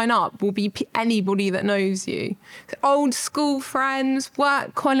count to sign up will be anybody that knows you. Old school friends,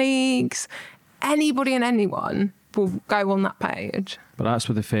 work colleagues, anybody and anyone will go on that page. But that's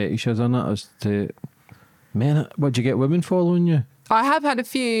what the fetish is, isn't it? Is to, man, would you get women following you? I have had a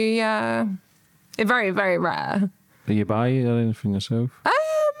few, yeah. Very, very rare. Do you buy or anything yourself?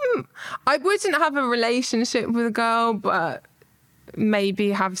 I wouldn't have a relationship with a girl, but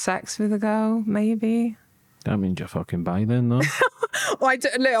maybe have sex with a girl, maybe. That means you're fucking bi then, no? I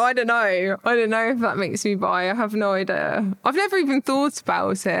don't know. I don't know if that makes me bi. I have no idea. I've never even thought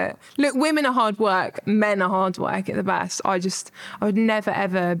about it. Look, women are hard work. Men are hard work at the best. I would never,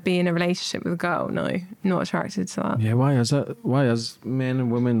 ever be in a relationship with a girl. No, not attracted to that. Yeah, why is it? Why is men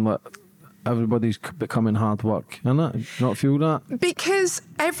and women like... Everybody's becoming hard work, isn't it? Do you not feel that? Because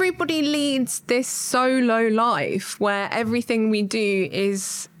everybody leads this solo life where everything we do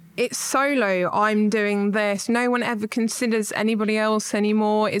it's solo. I'm doing this. No one ever considers anybody else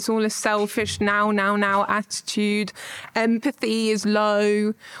anymore. It's all a selfish now attitude. Empathy is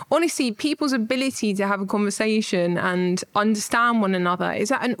low. Honestly, people's ability to have a conversation and understand one another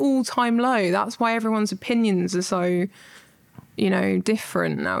is at an all-time low. That's why everyone's opinions are so...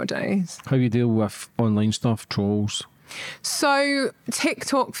 different nowadays. How do you deal with online stuff, trolls? So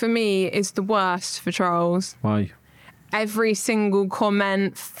TikTok for me is the worst for trolls. Why? Every single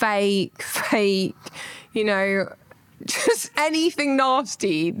comment, fake, just anything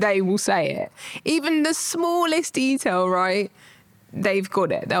nasty, they will say it. Even the smallest detail, right? They've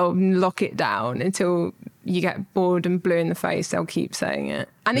got it. They'll lock it down until you get bored and blue in the face. They'll keep saying it.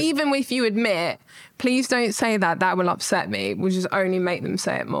 And even if you admit, please don't say that, that will upset me, will just only make them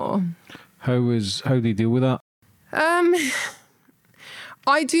say it more. How do you deal with that?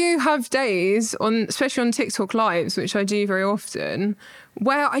 I do have days, especially on TikTok lives, which I do very often,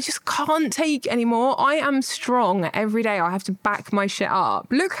 where I just can't take anymore. I am strong every day. I have to back my shit up.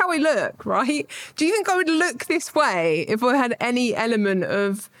 Look how I look, right? Do you think I would look this way if I had any element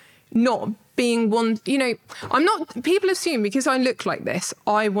of not being one, I'm not, people assume because I look like this,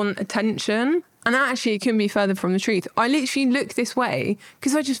 I want attention. And actually, it couldn't be further from the truth. I literally look this way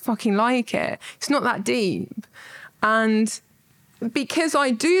because I just fucking like it. It's not that deep. And because I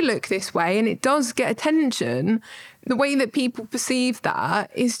do look this way and it does get attention, the way that people perceive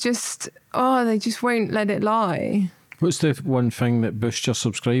that is just, they just won't let it lie. What's the one thing that boosts your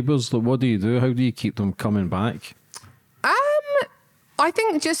subscribers? Like, what do you do? How do you keep them coming back? I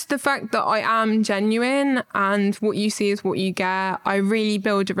think just the fact that I am genuine and what you see is what you get. I really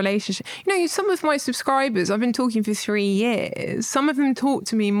build a relationship. Some of my subscribers, I've been talking for 3 years. Some of them talk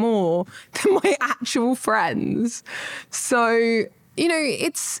to me more than my actual friends. So,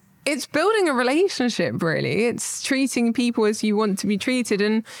 it's building a relationship, really. It's treating people as you want to be treated.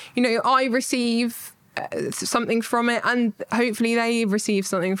 And, I receive something from it, and hopefully they receive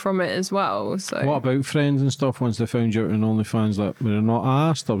something from it as well. So, what about friends and stuff once they found you out on OnlyFans? Like, were they not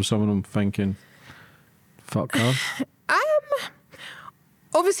asked, or was some of them thinking, "Fuck her"?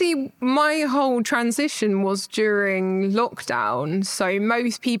 Obviously, my whole transition was during lockdown, so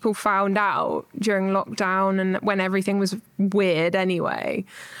most people found out during lockdown and when everything was weird. Anyway,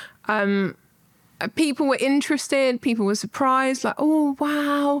 people were interested. People were surprised, like, "Oh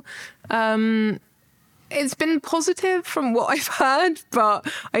wow." It's been positive from what I've heard, but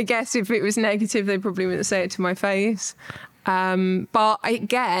I guess if it was negative, they probably wouldn't say it to my face. But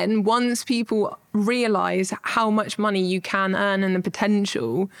again, once people realise how much money you can earn and the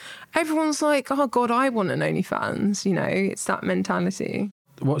potential, everyone's like, oh God, I want an OnlyFans. It's that mentality.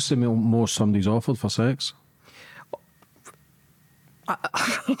 What's the most somebody's offered for sex?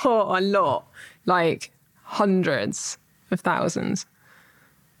 A lot. Like hundreds of thousands.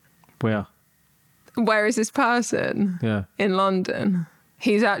 Where is this person? Yeah. In London.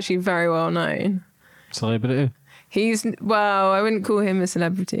 He's actually very well known. Celebrity? I wouldn't call him a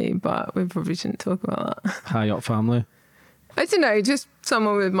celebrity, but we probably shouldn't talk about that. High up family? I don't know, just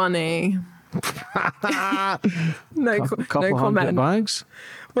someone with money. No comment. Bags?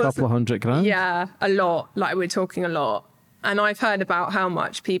 Couple of $100,000? Yeah, a lot. Like, we're talking a lot. And I've heard about how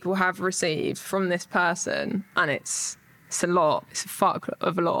much people have received from this person, and it's a lot. It's a fuck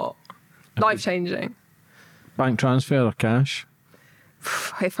of a lot. Life-changing. Bank transfer or cash?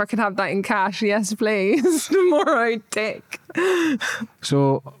 If I could have that in cash, yes, please. Tomorrow, dick.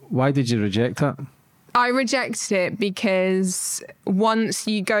 So why did you reject it? I rejected it because once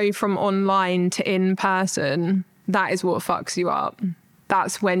you go from online to in-person, that is what fucks you up.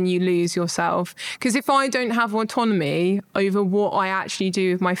 That's when you lose yourself. Because if I don't have autonomy over what I actually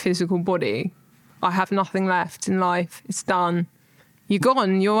do with my physical body, I have nothing left in life. It's done. You're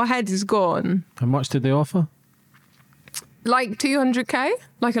gone. Your head is gone. How much did they offer? Like 200k,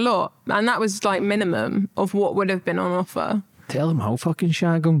 like a lot. And that was like minimum of what would have been on offer. Tell them I'll fucking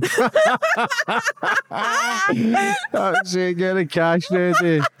shag them. That's it, get the cash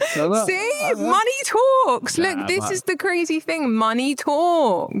ready. See, money talks. Look, this is the crazy thing. Money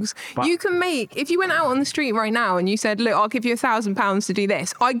talks. You can make, if you went out on the street right now and you said, look, I'll give you £1,000 to do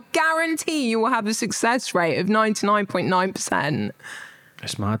this, I guarantee you will have a success rate of 99.9%.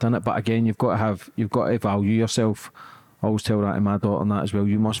 It's mad, isn't it? But again, you've got to value yourself. I always tell that to my daughter and that as well.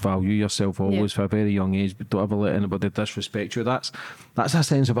 You must value yourself always for a very young age, but don't ever let anybody disrespect you. That's a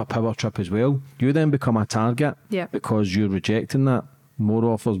sense of a power trip as well. You then become a target because you're rejecting that. More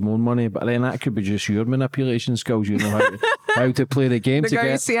offers, more money, but then that could be just your manipulation skills. You know how to play the game to get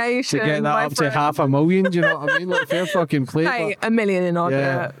that up to $500,000. Do you know what I mean? Like, fair fucking play. Hey, $1 million in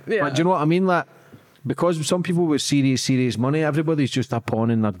order. Yeah. But do you know what I mean? Like, because some people with serious money, everybody's just a pawn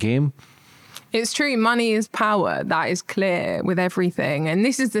in their game. It's true. Money is power. That is clear with everything. And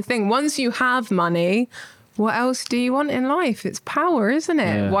this is the thing. Once you have money, what else do you want in life? It's power, isn't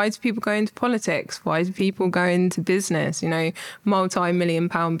it? Yeah. Why do people go into politics? Why do people go into business?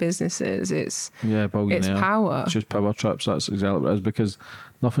 Multi-million-pound businesses. It's power. It's just power trips. That's exactly what it is, because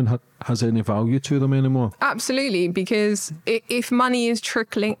nothing has any value to them anymore. Absolutely, because if money is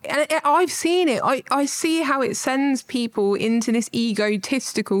trickling, and I've seen it, I see how it sends people into this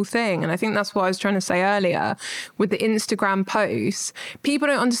egotistical thing. And I think that's what I was trying to say earlier with the Instagram posts. People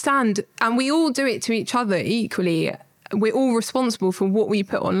don't understand, and we all do it to each other equally. We're all responsible for what we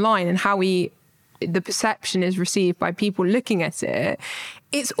put online and how the perception is received by people looking at it.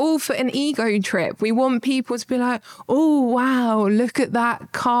 It's all for an ego trip. We want people to be like, oh, wow, look at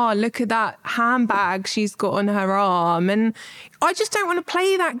that car, look at that handbag she's got on her arm. And I just don't want to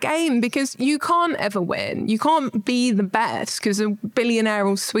play that game, because you can't ever win. You can't be the best because a billionaire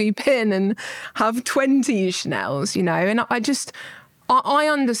will sweep in and have 20 Chanels, And I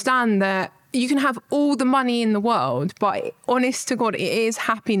understand that you can have all the money in the world, but honest to God, it is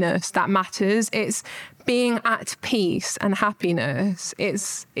happiness that matters. It's being at peace and happiness.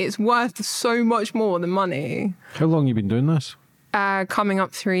 It's worth so much more than money. How long have you been doing this? Coming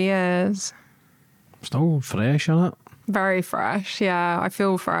up 3 years. Still fresh, isn't it? Very fresh, yeah. I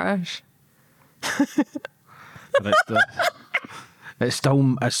feel fresh. It's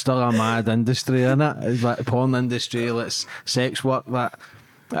still a mad industry, isn't it? It's like the porn industry, it's sex work.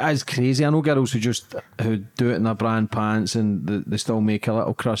 That is crazy. I know girls who do it in their brand pants and they still make a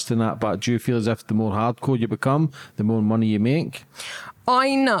little crust in that. But do you feel as if the more hardcore you become, the more money you make?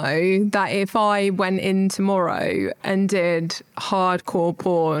 I know that if I went in tomorrow and did hardcore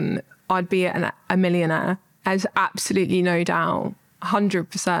porn, I'd be a millionaire. There's absolutely no doubt,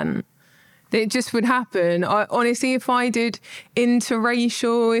 100%. It just would happen. Honestly, if I did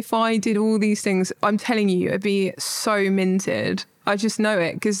interracial, if I did all these things, I'm telling you, it'd be so minted. I just know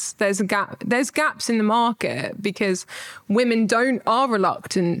it because there's a gap. There's gaps in the market because women are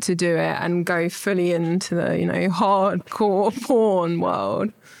reluctant to do it and go fully into the, hardcore porn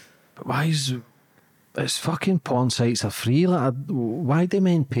world. But why it's fucking porn sites are free? Like, why do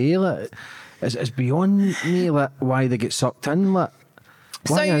men pay? Like, it's beyond me. Like, why they get sucked in? Like,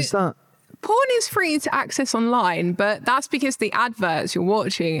 why is that? Porn is free to access online, but that's because the adverts you're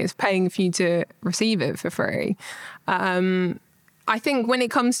watching is paying for you to receive it for free. I think when it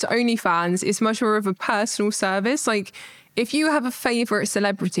comes to OnlyFans, it's much more of a personal service. Like, if you have a favourite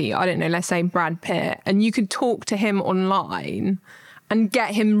celebrity, I don't know, let's say Brad Pitt, and you could talk to him online and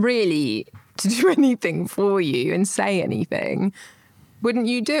get him really to do anything for you and say anything, wouldn't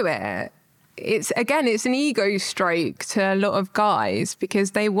you do it? It's an ego stroke to a lot of guys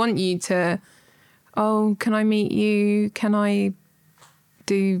because they want you to, can I meet you? Can I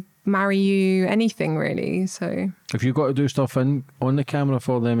marry you? Anything really. So have you got to do stuff on the camera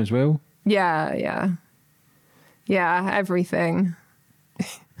for them as well? Yeah, everything.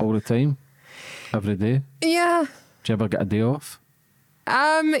 All the time? Every day? Yeah. Do you ever get a day off?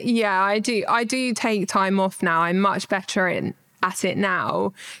 Yeah, I do. I do take time off now. I'm much better at it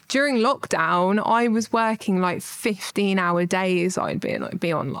now. During lockdown, I was working like 15-hour days. I'd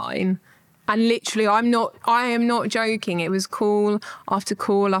be online, and literally, I am not joking. It was call after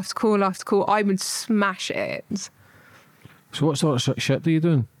call after call after call. I would smash it. So what sort of shit are you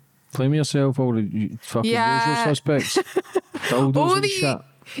doing? Claim yourself, all the fucking usual suspects, dildos and shit.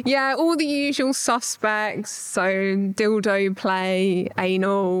 Yeah, all the usual suspects. So dildo play,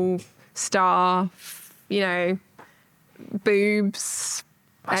 anal stuff, boobs.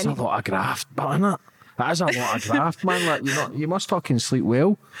 That's a lot of graft, isn't it? That is a lot of graft, man. Like, you must fucking sleep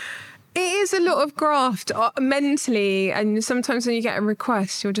well. It is a lot of graft mentally, and sometimes when you get a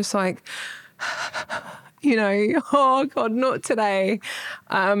request, you're just like, oh God, not today.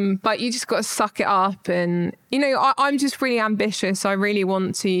 But you just got to suck it up, and I'm just really ambitious. I really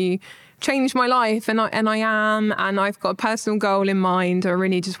want to change my life, and I am, and I've got a personal goal in mind. I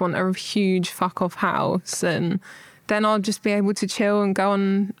really just want a huge fuck off house, and then I'll just be able to chill and go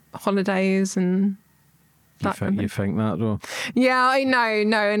on holidays and. You think that though? Yeah, I know,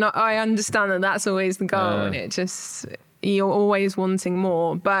 no, and I understand that that's always the goal, and it just, you're always wanting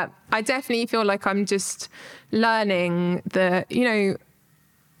more. But I definitely feel like I'm just learning that,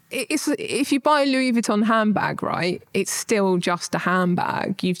 it's, if you buy a Louis Vuitton handbag, right, it's still just a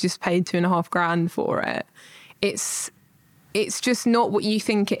handbag. You've just paid $2,500 for it. It's just not what you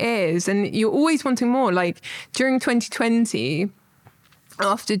think it is, and you're always wanting more. Like during 2020.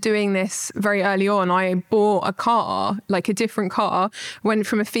 After doing this very early on, I bought a car, like a different car, went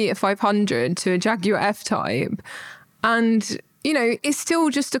from a Fiat 500 to a Jaguar F-Type. And, it's still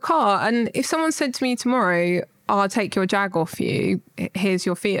just a car. And if someone said to me tomorrow, I'll take your Jag off you, here's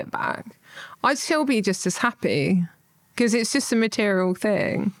your Fiat back, I'd still be just as happy because it's just a material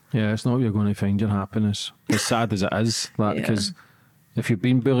thing. Yeah, it's not where you're going to find your happiness. As sad as it is, because if you've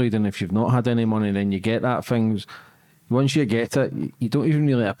been bullied and if you've not had any money, then you get that thing. Once you get it, you don't even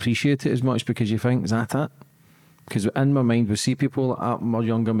really appreciate it as much because you think, is that it? Because in my mind, we see people that are more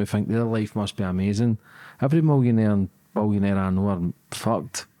younger and we think their life must be amazing. Every millionaire I know are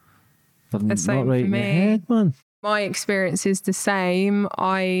fucked. They're not right in the head, man. My experience is the same.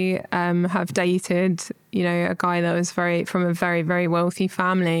 I have dated, a guy that was from a very, very wealthy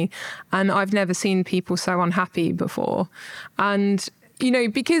family, and I've never seen people so unhappy before. And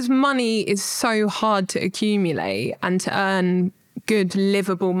because money is so hard to accumulate and to earn good,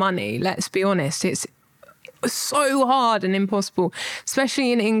 livable money, let's be honest, it's so hard and impossible,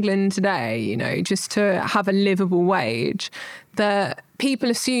 especially in England today, just to have a livable wage, that people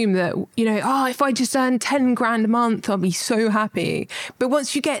assume that, you know, oh, if I just earn 10 grand a month, I'll be so happy. But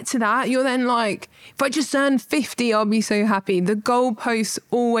once you get to that, you're then like, if I just earn 50, I'll be so happy. The goalposts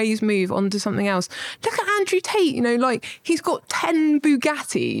always move on to something else. Look at Andrew Tate, you know, like he's got 10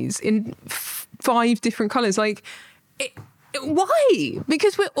 Bugattis in 5 different colours. Like, why?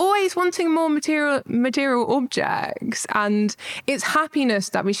 Because we're always wanting more material objects, and it's happiness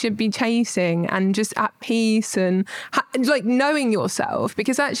that we should be chasing, and just at peace and like knowing yourself.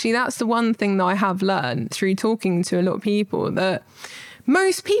 Because actually that's the one thing that I have learned through talking to a lot of people, that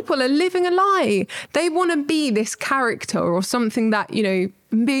most people are living a lie. They want to be this character or something that, you know,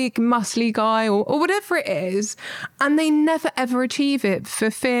 big muscly guy or whatever it is, and they never ever achieve it for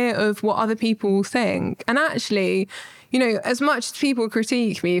fear of what other people will think. And actually, you know, as much as people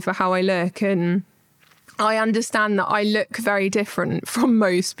critique me for how I look, and I understand that I look very different from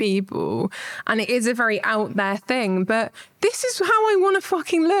most people, and it is a very out there thing, but this is how I want to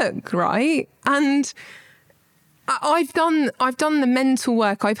fucking look, right? And I've done the mental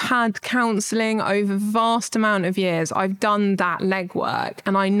work. I've had counselling over a vast amount of years. I've done that legwork,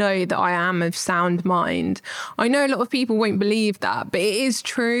 and I know that I am of sound mind. I know a lot of people won't believe that, but it is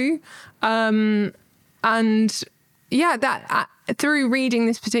true. And yeah, that through reading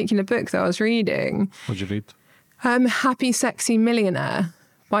this particular book that I was reading. What'd you read? Happy Sexy Millionaire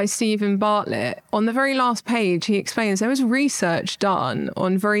by Stephen Bartlett. On the very last page, he explains there was research done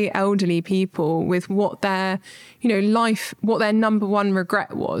on very elderly people with what their, you know, what their number one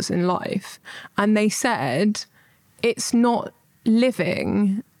regret was in life. And they said, it's not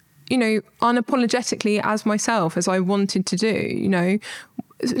living, you know, unapologetically as myself, as I wanted to do, you know.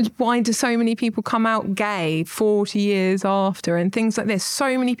 Why do so many people come out gay 40 years after and things like this?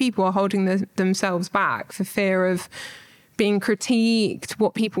 So many people are holding themselves back for fear of being critiqued,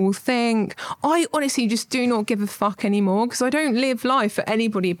 what people will think. I honestly just do not give a fuck anymore, because I don't live life for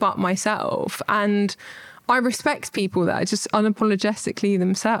anybody but myself. And I respect people that are just unapologetically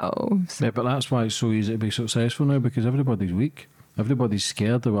themselves. Yeah, but that's why it's so easy to be successful now, because everybody's weak. Everybody's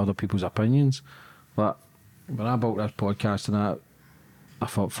scared of other people's opinions. But when I built this podcast and that, I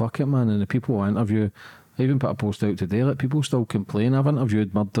thought, fuck it, man. And the people I interview, I even put a post out today, like, people still complain. I've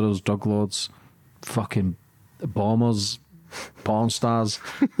interviewed murderers, drug lords, fucking bombers, porn stars,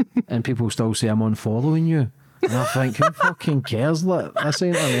 and people still say I'm unfollowing you. And I think, who fucking cares? Like, this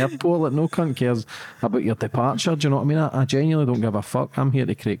ain't an airport. Like, no cunt cares about your departure. Do you know what I mean? I genuinely don't give a fuck. I'm here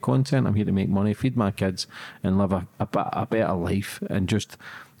to create content. I'm here to make money, feed my kids, and live a better life, and just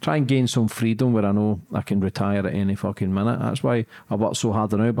try and gain some freedom where I know I can retire at any fucking minute. That's why I work so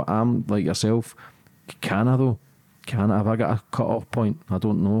hard now. But I'm like yourself. Can I though? Can I? Have I got a cut-off point? I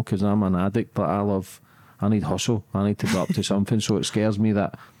don't know, because I'm an addict. But I need hustle. I need to go up to something. So it scares me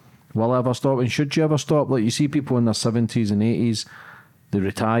that, will I ever stop? And should you ever stop? Like, you see people in their 70s and 80s, they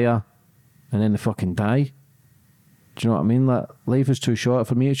retire and then they fucking die. Do you know what I mean? Like, life is too short.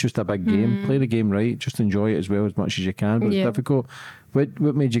 For me, it's just a big game. Play the game right. Just enjoy it as well, as much as you can. But it's difficult. What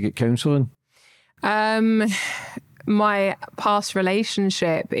made you get counselling? My past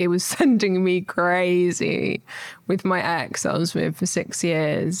relationship, it was sending me crazy with my ex I was with for 6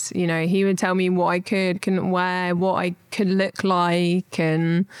 years. You know, he would tell me what I couldn't wear, what I could look like,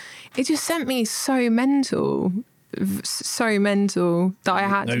 and it just sent me so mental that I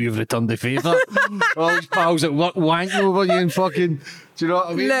had. Now you've returned the favour. All these pals at work wank over you and fucking. Do you know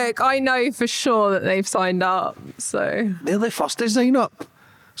what I mean? Look, I know for sure that they've signed up, so they're the first to sign up.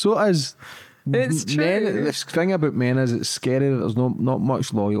 So it is. It's true. Men, this thing about men is it's scary that there's not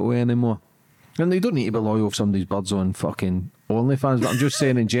much loyalty anymore. And they don't need to be loyal if somebody's birds on fucking OnlyFans, but I'm just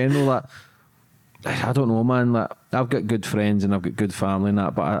saying in general that, I don't know, man, like, I've got good friends and I've got good family and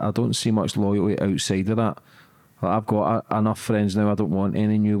that, but I don't see much loyalty outside of that. Like, I've got enough friends now, I don't want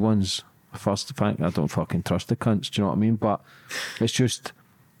any new ones. First, I don't fucking trust the cunts, do you know what I mean? But it's just,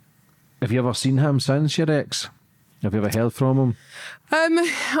 have you ever seen him since your ex? Have you ever heard from him?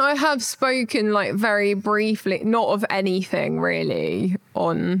 I have spoken, like, very briefly, not of anything really,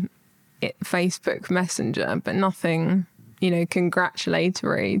 on Facebook Messenger, but nothing, you know,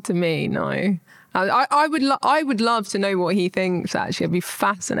 congratulatory to me. No, I would love to know what he thinks. Actually, I'd be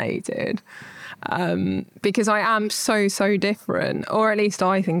fascinated, because I am so different, or at least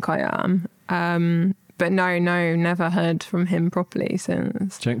I think I am. But no, never heard from him properly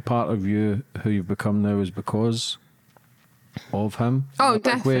since. Do you think part of you, who you've become now, is because of him? Oh,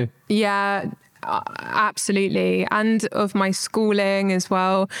 definitely. Yeah. Absolutely. And of my schooling as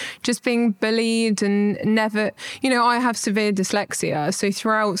well, just being bullied and never, I have severe dyslexia. So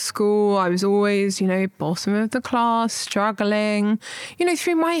throughout school, I was always, bottom of the class, struggling.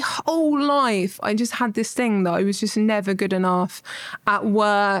 Through my whole life, I just had this thing that I was just never good enough. At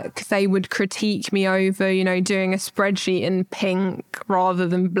work, they would critique me over, doing a spreadsheet in pink rather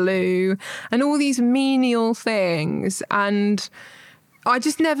than blue and all these menial things. And I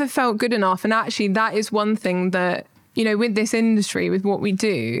just never felt good enough. And actually, that is one thing that, with this industry, with what we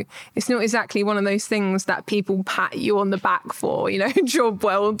do, it's not exactly one of those things that people pat you on the back for, job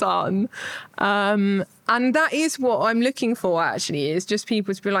well done. And that is what I'm looking for, actually, is just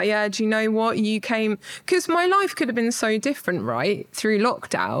people to be like, yeah, do you know what? You came... Because my life could have been so different, right? Through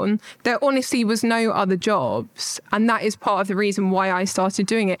lockdown, there honestly was no other jobs. And that is part of the reason why I started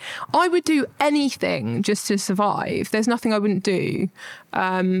doing it. I would do anything just to survive. There's nothing I wouldn't do. We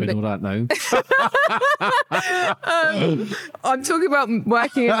know that now. I'm talking about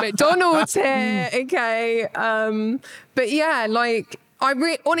working at McDonald's here, okay? But yeah,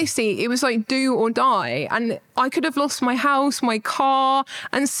 honestly, it was like do or die. And I could have lost my house, my car,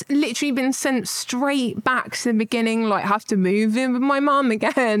 and literally been sent straight back to the beginning, have to move in with my mum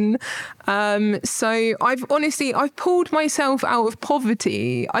again. So I've pulled myself out of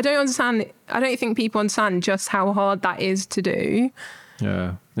poverty. I don't think people understand just how hard that is to do.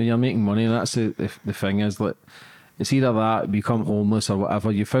 Yeah. When you're making money, and that's the thing is, it's either that, become homeless or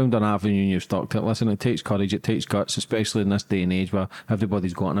whatever. You found an avenue and you've stuck to it. Listen, it takes courage, it takes guts, especially in this day and age where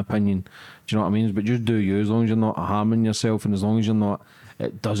everybody's got an opinion. Do you know what I mean? But just do you, as long as you're not harming yourself and as long as you're not,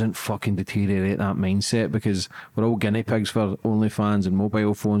 it doesn't fucking deteriorate that mindset, because we're all guinea pigs for OnlyFans and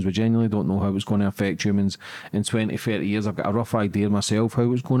mobile phones. We genuinely don't know how it's going to affect humans in 20, 30 years. I've got a rough idea myself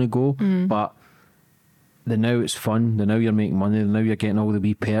how it's going to go, but the now it's fun, the now you're making money, the now you're getting all the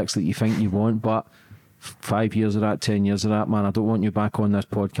wee perks that you think you want, but 5 years of that, 10 years of that, man, I don't want you back on this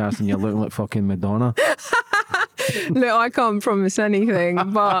podcast and you're looking like fucking Madonna. Look, I can't promise anything,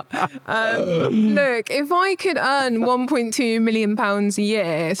 but look, if I could earn £1.2 million a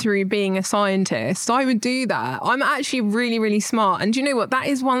year through being a scientist, I would do that. I'm actually really, really smart. And do you know what? That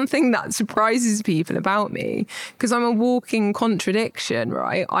is one thing that surprises people about me, because I'm a walking contradiction,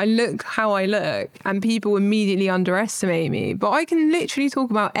 right? I look how I look and people immediately underestimate me, but I can literally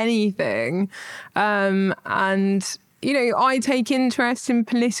talk about anything. And I take interest in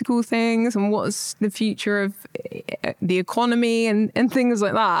political things and what's the future of the economy and things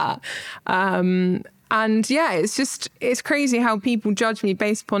like that. And yeah, it's crazy how people judge me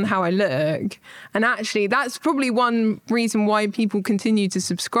based upon how I look. And actually, that's probably one reason why people continue to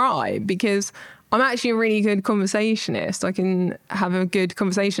subscribe, because I'm actually a really good conversationist. I can have a good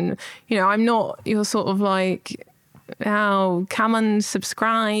conversation. I'm not your sort of come and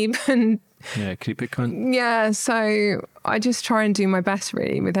subscribe and... Yeah, creepy cunt. Yeah, so I just try and do my best,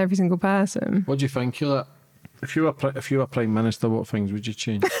 really, with every single person. What do you think of that? If you were Prime Minister, what things would you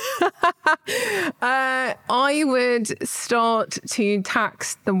change? I would start to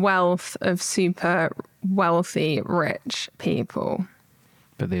tax the wealth of super wealthy, rich people.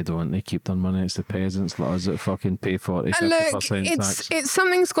 But they don't. They keep their money. It's the peasants like us that fucking pay 40-50% tax. It's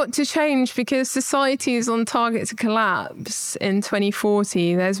something's got to change, because society is on target to collapse in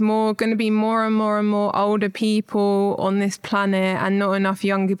 2040. There's going to be more and more and more older people on this planet and not enough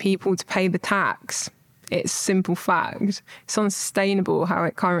younger people to pay the tax. It's simple fact. It's unsustainable how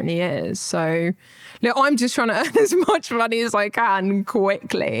it currently is. So, look, I'm just trying to earn as much money as I can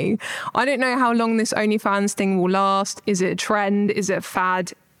quickly. I don't know how long this OnlyFans thing will last. Is it a trend? Is it a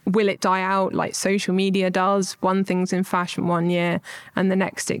fad? Will it die out like social media does? One thing's in fashion one year and the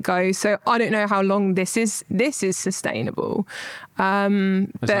next it goes. So I don't know how long this is sustainable.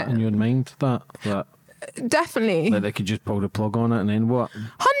 Is that in your mind, that definitely. Like they could just pull the plug on it and then what?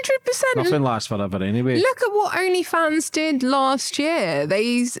 100%. Nothing lasts forever anyway. Look at what OnlyFans did last year.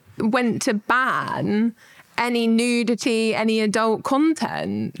 They went to ban any nudity, any adult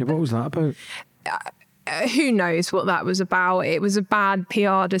content. Yeah, what was that about? Who knows what that was about? It was a bad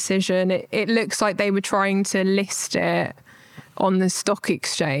PR decision. It looks like they were trying to list it on the stock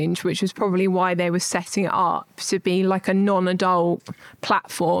exchange, which is probably why they were setting it up to be like a non-adult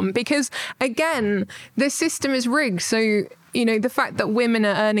platform. Because again, the system is rigged. So, the fact that women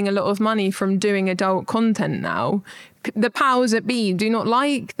are earning a lot of money from doing adult content now, the powers that be do not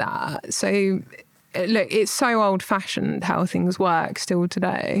like that. So look, it's so old-fashioned how things work still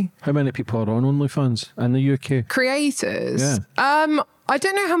today. How many people are on OnlyFans in the UK? Creators? Yeah. I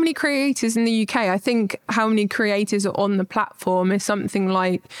don't know how many creators in the UK. I think how many creators are on the platform is something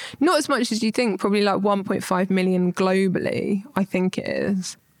like, not as much as you think, probably like 1.5 million globally, I think it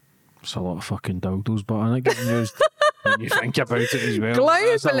is. It's a lot of fucking dildos, but I think getting used when you think about it as well.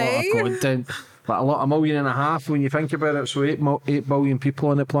 That's a lot Globally. of content. But a million and a half when you think about it. So 8 billion people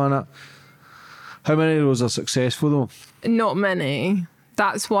on the planet. How many of those are successful though? Not many.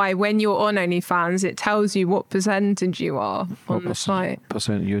 That's why when you're on OnlyFans, it tells you what percentage you are on the site.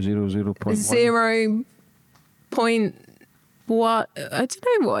 Percent you 0.1. 0. What? I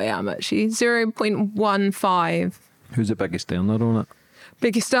don't know what I am actually. 0.15. Who's the biggest earner on it?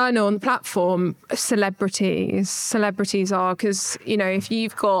 Biggest earner on the platform, celebrities. Celebrities are, because, you know, if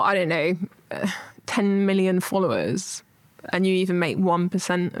you've got, I don't know, 10 million followers and you even make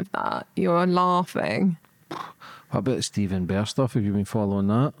 1% of that, you're laughing. What about the Stephen Bear stuff? Have you been following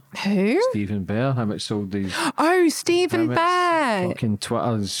that? Who? Stephen Bear, how much sold these? Oh, Stephen Bear. Fucking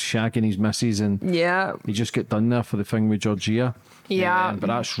Twitter's shagging his missus and Yeah. he just get done there for the thing with Georgia. Yeah. But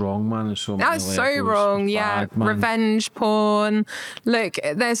that's wrong, man. There's so many That's so levels. wrong, It's yeah. bad, man. Revenge porn. Look,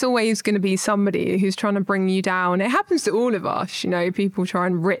 there's always going to be somebody who's trying to bring you down. It happens to all of us, you know. People try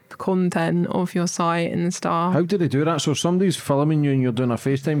and rip content off your site and stuff. How do they do that? So if somebody's filming you and you're doing a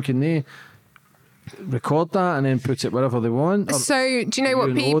FaceTime, can they record that and then put it wherever they want? Or So do you know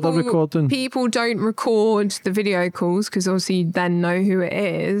what they're recording? people don't record the video calls because obviously you then know who it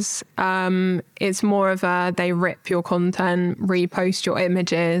is. It's more of a they rip your content, repost your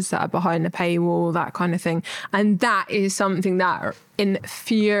images that are behind the paywall, that kind of thing. And that is something that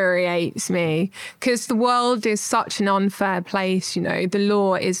infuriates me because the world is such an unfair place. You know, the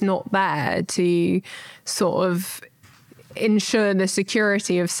law is not there to sort of ensure the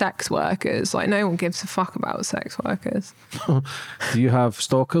security of sex workers. Like, no one gives a fuck about sex workers. Do you have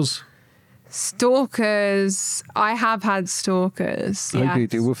stalkers? Stalkers, I have had stalkers. How do you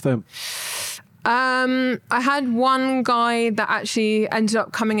deal with them? I had one guy that actually ended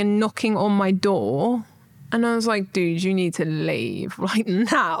up coming and knocking on my door. And I was like, dude, you need to leave right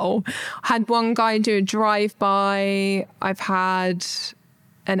now. I had one guy do a drive-by. I've had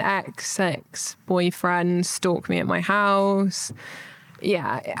an ex-boyfriend stalk me at my house.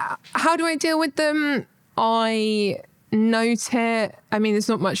 Yeah. How do I deal with them? I note it. I mean, there's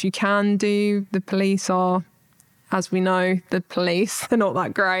not much you can do. The police are, as we know, the police, they're not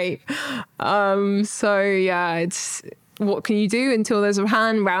that great. So yeah, it's what can you do until there's a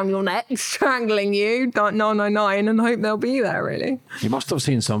hand round your neck strangling you, 999, and hope they'll be there, really. You must have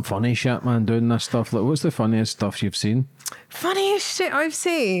seen some funny shit, man, doing this stuff. Like, what's the funniest stuff you've seen? Funniest shit I've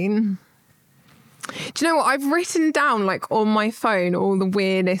seen. Do you know what? I've written down, like, on my phone all the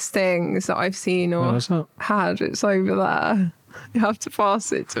weirdest things that I've seen or Where is it? had. It's over there. You have to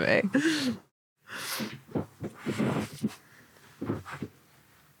pass it to me.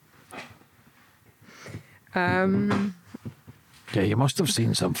 Yeah, you must have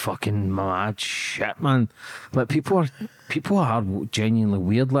seen some fucking mad shit, man. Like, people are genuinely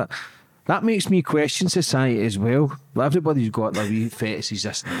weird. Like, that makes me question society as well. Like, everybody's got their wee fetishes,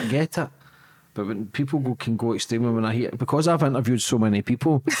 this and that. I get it. But when people can go extreme, when I hear, because I've interviewed so many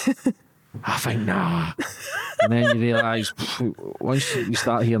people, I think, nah. And then you realise, once you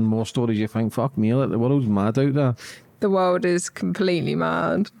start hearing more stories, you think, fuck me, like, the world's mad out there. The world is completely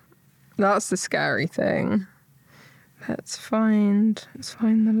mad. That's the scary thing. Let's find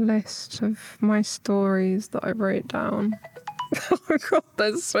the list of my stories that I wrote down. Oh God,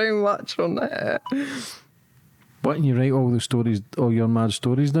 there's so much on there. Why don't you write all the stories, all your mad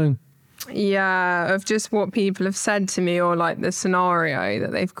stories down? Yeah, of just what people have said to me or like the scenario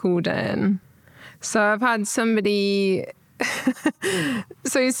that they've called in. So I've had somebody...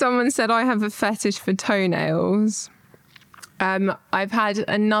 So someone said I have a fetish for toenails. I've had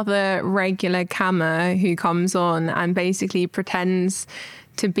another regular cammer who comes on and basically pretends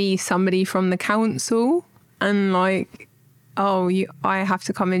to be somebody from the council and like, I have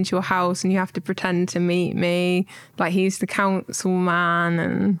to come into your house and you have to pretend to meet me. Like he's the council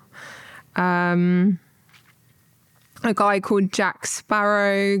man. And a guy called Jack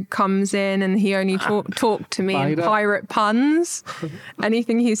Sparrow comes in and he only talked to me in pirate puns.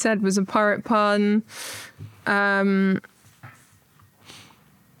 Anything he said was a pirate pun.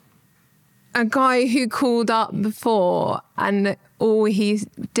 A guy who called up before and all he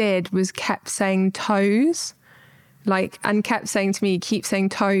did was kept saying toes. Like, and kept saying to me, keep saying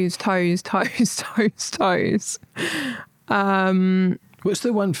toes, toes, toes, toes, toes. What's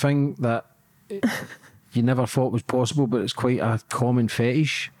the one thing that you never thought was possible, but it's quite a common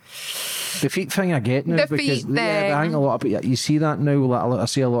fetish? The feet thing I get now. The because feet thing. Yeah, I think a lot of you see that now. Like, I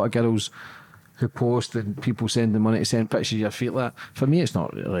see a lot of girls who post and people sending money to send pictures of your feet. Like, for me, it's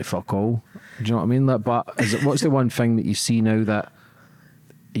not really fuck all. Do you know what I mean? Like, but what's the one thing that you see now that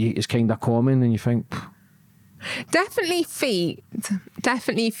is kind of common and you think, Definitely feet.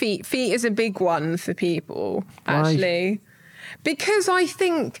 Feet is a big one for people, actually. Why? Because I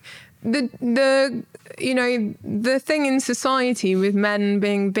think the thing in society with men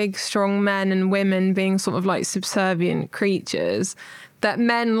being big, strong men and women being sort of like subservient creatures, that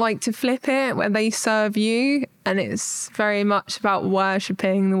men like to flip it where they serve you, and it's very much about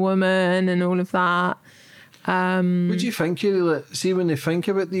worshipping the woman and all of that. What do you think? See, when they think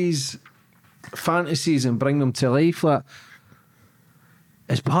about these fantasies and bring them to life, like,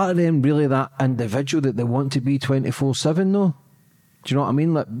 is part of them really that individual that they want to be 24/7 though? Do you know what I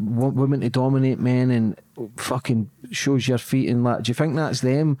mean? Like, want women to dominate men and fucking shows your feet and that. Do you think that's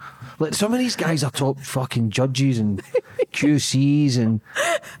them? Like, some of these guys are top fucking judges and QCs and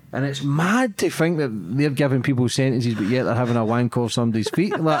it's mad to think that they're giving people sentences but yet they're having a wank off somebody's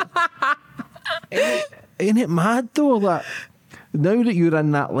feet. Like, ain't it mad though? Like, now that you're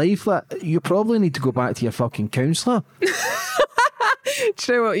in that life, like, you probably need to go back to your fucking counsellor.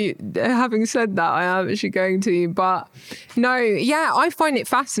 Do you know what? Having said that, I am actually going to. But no, yeah, I find it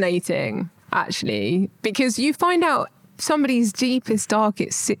fascinating, actually, because you find out somebody's deepest,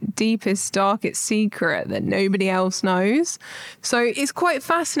 darkest secret that nobody else knows. So it's quite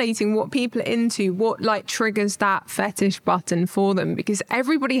fascinating what people are into, what like triggers that fetish button for them, because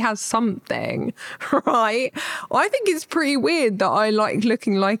everybody has something, right? I think it's pretty weird that I like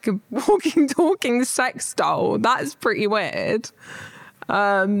looking like a walking, talking sex doll. That's pretty weird.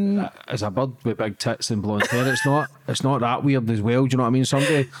 As a bird with big tits and blonde hair, it's not that weird as well. Do you know what I mean?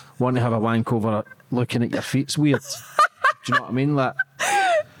 Somebody want to have a wank over looking at your feet's weird. Do you know what I mean?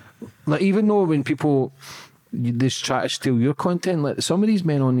 Like even though when people they try to steal your content, like some of these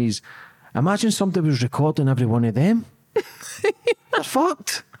men on these, imagine somebody was recording every one of them. They're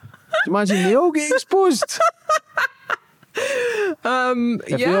fucked. Imagine they all get exposed.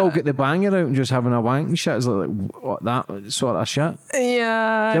 If they all get the banger out and just having a wank and shit, is like what, that sort of shit?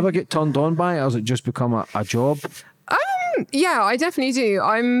 Yeah. Do you ever get turned on by it, or has it just become a job? Yeah, I definitely do.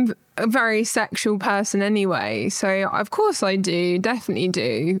 I'm a very sexual person anyway, so of course I do, definitely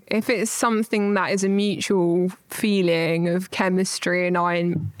do. If it's something that is a mutual feeling of chemistry and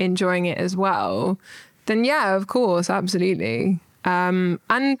I'm enjoying it as well, then yeah, of course, absolutely. And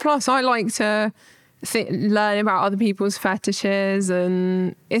plus I like to learn about other people's fetishes,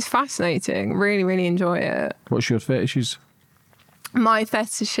 and it's fascinating. Really, really enjoy it. What's your fetishes? My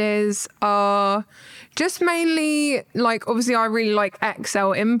fetishes are just mainly, like, obviously I really like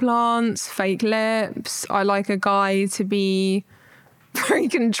XL implants, fake lips. I like a guy to be very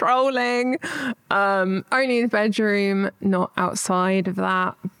controlling, only in the bedroom, not outside of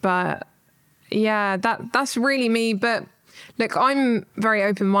that. But yeah, that's really me. But look, I'm very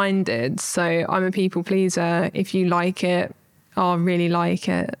open-minded, so I'm a people pleaser. If you like it, I'll really like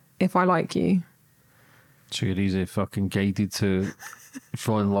it if I like you. So you're easy fucking guided to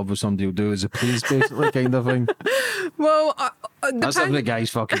fall in love with somebody who'll do as a please, basically, kind of thing. Well, that's every guy's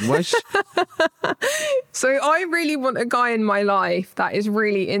fucking wish. So I really want a guy in my life that is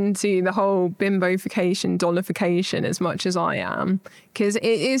really into the whole bimbofication, dollification as much as I am, because it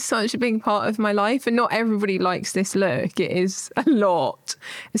is such a big part of my life, and not everybody likes this look. It is a lot,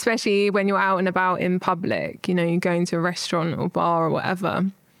 especially when you're out and about in public, you know, you're going to a restaurant or bar or whatever.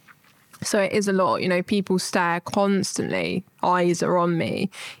 So it is a lot, you know, people stare constantly, eyes are on me.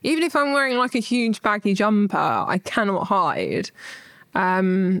 Even if I'm wearing like a huge baggy jumper, I cannot hide.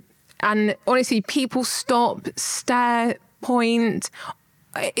 And honestly, people stop, stare, point.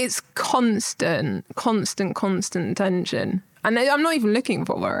 It's constant tension. And I'm not even looking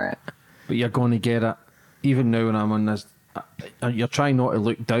for it. But you're going to get it. Even now when I'm on this, you're trying not to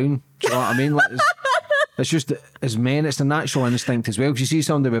look down. Do you know what I mean? Like, it's just, as men, it's a natural instinct as well. Because you see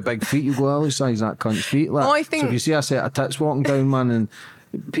somebody with big feet, you go, oh, this size that cunt's feet. Like, I think, so if you see a set of tits walking down, man, and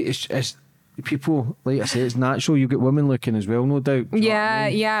it's people, like I say, it's natural. You get women looking as well, no doubt. Yeah, I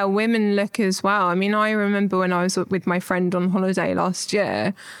mean? Yeah, women look as well. I mean, I remember when I was with my friend on holiday last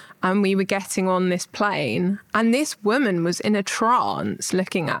year, and we were getting on this plane, and this woman was in a trance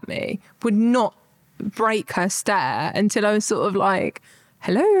looking at me, would not break her stare until I was sort of like,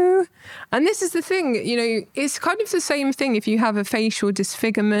 hello. And this is the thing, you know, it's kind of the same thing if you have a facial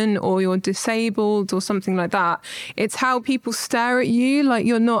disfigurement or you're disabled or something like that. It's how people stare at you like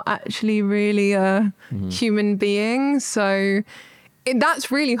you're not actually really a human being. So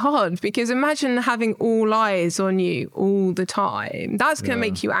that's really hard, because imagine having all eyes on you all the time. That's going to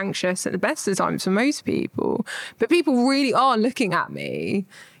make you anxious at the best of times for most people. But people really are looking at me,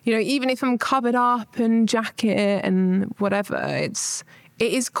 you know, even if I'm covered up and jacket and whatever,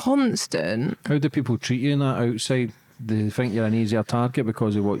 it is constant. How do people treat you in that outside? Do they think you're an easier target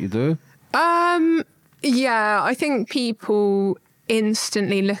because of what you do? Yeah, I think people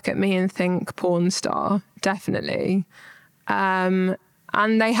instantly look at me and think porn star, definitely. And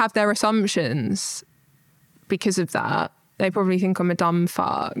they have their assumptions because of that. They probably think I'm a dumb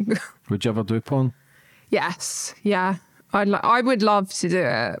fuck. Would you ever do porn? Yes, yeah. I would love to do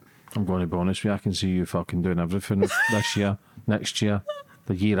it. I'm going to be honest with you, I can see you fucking doing everything this year, next year,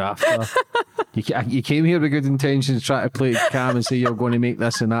 the year after. You came here with good intentions, trying to play it calm and say you're going to make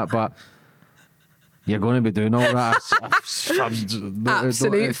this and that, but you're going to be doing all that.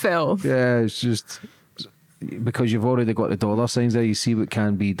 Absolute filth. Yeah, it's just because you've already got the dollar signs there, you see what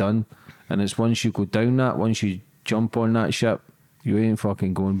can be done. And it's once you go down that, once you jump on that ship, you ain't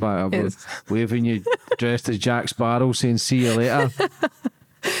fucking going back. Waving you dressed as Jack Sparrow saying, see you later.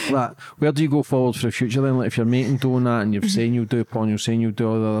 Like, where do you go forward for the future then? Like, if you're making doing that and you're saying you'll do porn, you're saying you'll do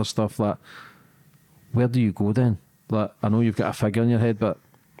all the other stuff, like, where do you go then? Like, I know you've got a figure in your head, but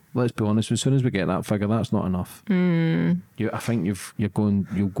let's be honest, as soon as we get that figure, that's not enough. I think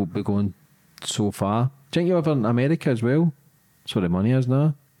you'll be going so far. Do you think you're ever in America as well? That's where the money is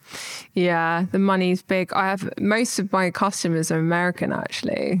now. Yeah, the money's big. I have most of my customers are American,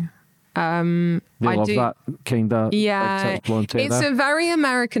 actually. They love that kind of it's a very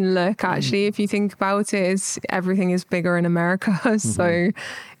American look, actually. If you think about it, everything is bigger in America. So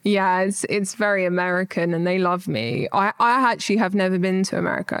yeah, it's very American and they love me. I actually have never been to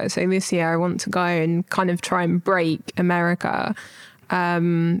America, so this year I want to go and kind of try and break America,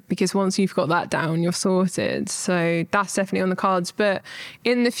 because once you've got that down, you're sorted. So that's definitely on the cards. But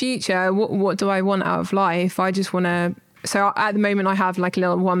in the future, what do I want out of life? I just want to. So at the moment I have like a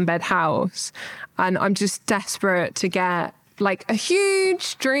little 1-bed house and I'm just desperate to get like a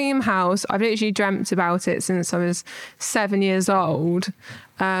huge dream house. I've literally dreamt about it since I was 7 years old.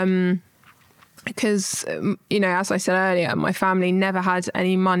 Because, as I said earlier, my family never had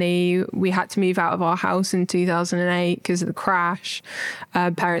any money. We had to move out of our house in 2008 because of the crash.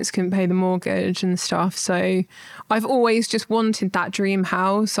 Parents couldn't pay the mortgage and stuff. So I've always just wanted that dream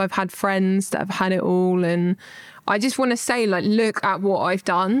house. I've had friends that have had it all. And I just want to say, like, look at what I've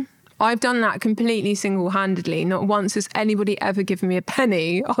done. I've done that completely single-handedly. Not once has anybody ever given me a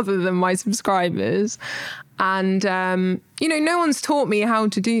penny other than my subscribers. And, no one's taught me how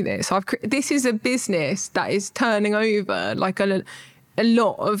to do this. This is a business that is turning over like a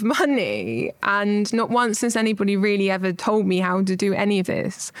lot of money. And not once has anybody really ever told me how to do any of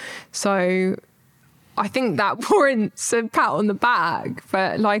this. So I think that warrants a pat on the back.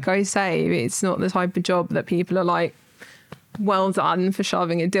 But like I say, it's not the type of job that people are like, well done for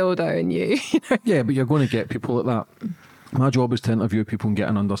shoving a dildo in you. Yeah, but you're going to get people like that. My job is to interview people and get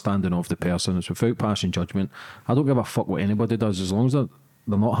an understanding of the person. It's without passing judgment. I don't give a fuck what anybody does as long as they're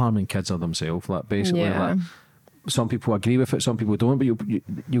not harming kids or themselves. Like, basically, like, some people agree with it, some people don't, but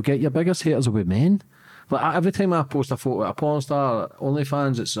you get your biggest haters with men. Like, every time I post a photo of a porn star,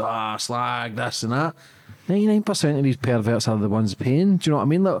 OnlyFans, it's slag, this and that. 99% of these perverts are the ones paying. Do you know what I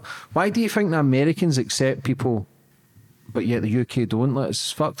mean? Like, why do you think the Americans accept people but yet the UK don't? Like,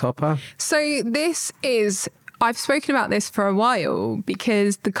 it's fucked up, huh? So I've spoken about this for a while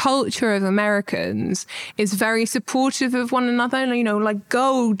because the culture of Americans is very supportive of one another. Like,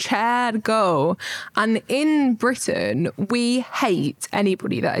 go, Chad, go. And in Britain, we hate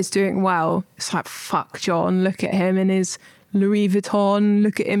anybody that is doing well. It's like, fuck John, look at him in his Louis Vuitton,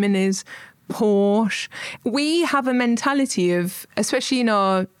 look at him in his Porsche. We have a mentality of, especially in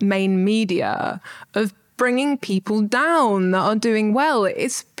our main media, of bringing people down that are doing well.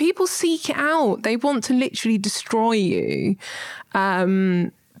 It's people seek it out. They want to literally destroy you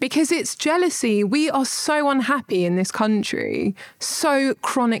because it's jealousy. We are so unhappy in this country, so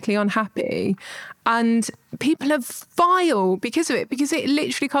chronically unhappy. And people are vile because of it, because it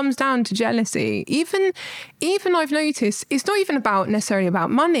literally comes down to jealousy. Even I've noticed it's not even necessarily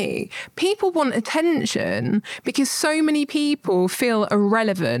about money. People want attention because so many people feel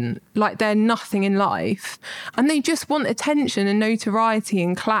irrelevant, like they're nothing in life. And they just want attention and notoriety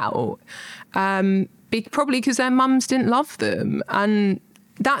and clout, probably because their mums didn't love them. And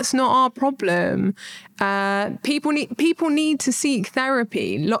that's not our problem. People need to seek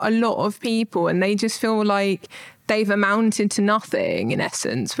therapy. A lot of people, and they just feel like they've amounted to nothing in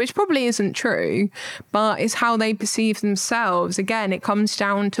essence, which probably isn't true, but it's how they perceive themselves. Again, it comes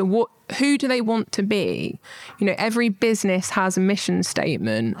down to who do they want to be? Every business has a mission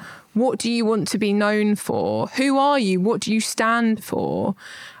statement. What do you want to be known for? Who are you? What do you stand for?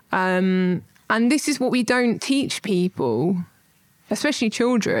 And this is what we don't teach people. Especially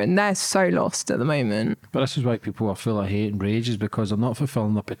children, they're so lost at the moment. But this is why people are full of hate and rage, is because they're not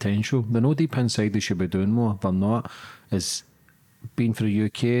fulfilling their potential. They know deep inside they should be doing more. They're not. been for the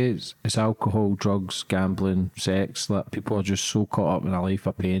UK, it's alcohol, drugs, gambling, sex. That people are just so caught up in a life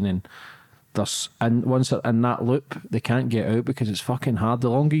of pain, and once they're in that loop, they can't get out because it's fucking hard. The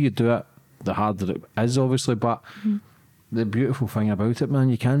longer you do it, the harder it is, obviously. But the beautiful thing about it, man,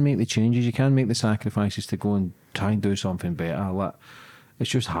 you can make the changes, you can make the sacrifices to go and try and do something better. Like, it's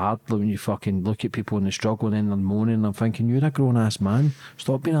just hard when you fucking look at people and they're struggling and they're moaning, and I'm thinking, you're a grown ass man.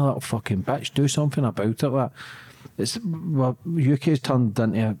 Stop being a little fucking bitch. Do something about it. Like, UK's turned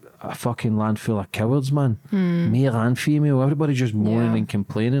into a fucking land full of cowards, man. Male and female. Everybody's just moaning and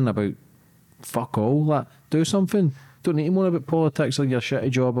complaining about fuck all. Like, do something. Don't need to moan about politics or your shitty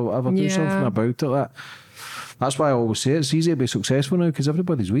job or whatever. Do something about it. Like, that's why I always say it's easy to be successful now, because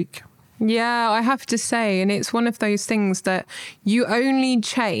everybody's weak. Yeah, I have to say, and it's one of those things that you only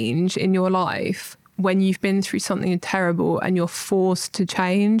change in your life when you've been through something terrible and you're forced to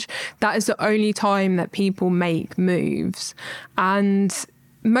change. That is the only time that people make moves. And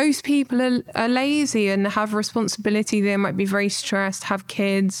most people are lazy and have responsibility. They might be very stressed, have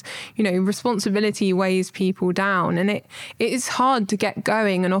kids. You know, responsibility weighs people down, and it is hard to get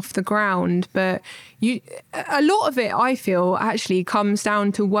going and off the ground. But a lot of it, I feel, actually comes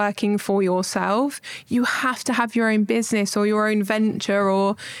down to working for yourself. You have to have your own business or your own venture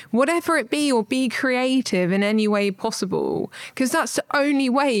or whatever it be, or be creative in any way possible, because that's the only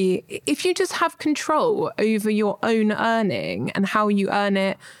way. If you just have control over your own earning and how you earn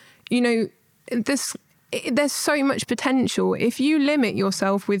it, you know, there's so much potential. If you limit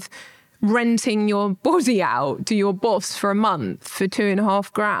yourself with renting your body out to your boss for a month for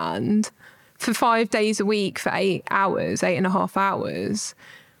 $2,500 for 5 days a week for 8 hours, 8.5 hours,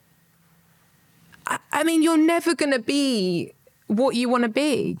 I mean, you're never going to be what you want to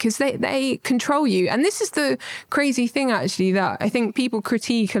be, because they control you. And this is the crazy thing, actually, that I think people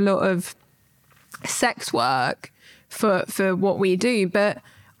critique a lot of sex work for what we do, but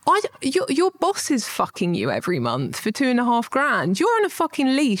your boss is fucking you every month for $2,500. You're on a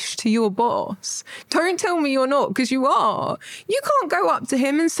fucking leash to your boss. Don't tell me you're not, because you are. You can't go up to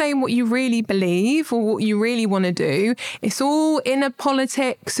him and say what you really believe or what you really want to do. It's all inner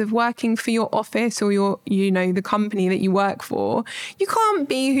politics of working for your office or your, you know, the company that you work for. You can't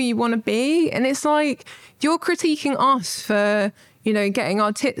be who you want to be. And it's like, you're critiquing us for, you know, getting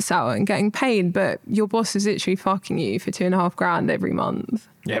our tits out and getting paid, but your boss is literally fucking you for $2,500 every month.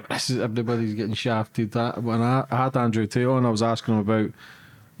 Yeah, but this is, everybody's getting shafted. That when I had Andrew Tate on, I was asking him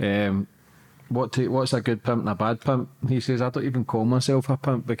about what's a good pimp and a bad pimp. He says, I don't even call myself a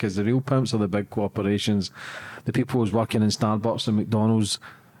pimp, because the real pimps are the big corporations, the people who's working in Starbucks and McDonald's,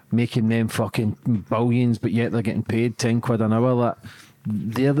 making them fucking billions, but yet they're getting paid 10 quid an hour. Like,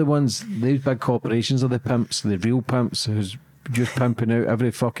 they're the ones, these big corporations are the pimps, the real pimps who's just pimping out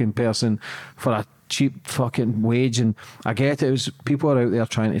every fucking person for a cheap fucking wage. And I get it, people are out there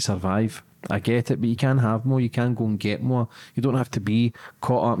trying to survive. I get it, but you can have more, you can go and get more. You don't have to be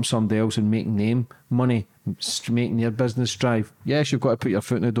caught up in somebody else and making them money, making their business strive. Yes, you've got to put your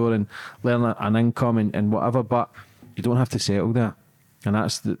foot in the door and learn an income and whatever, but you don't have to settle there. And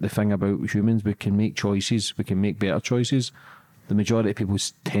that's the thing about humans. We can make choices, we can make better choices. The majority of people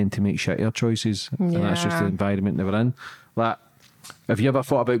tend to make shittier choices, and that's just the environment they were in. Like, have you ever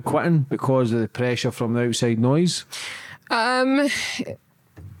thought about quitting because of the pressure from the outside noise?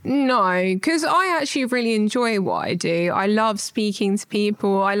 No, because I actually really enjoy what I do. I love speaking to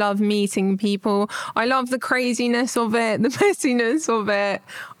people. I love meeting people. I love the craziness of it, the messiness of it.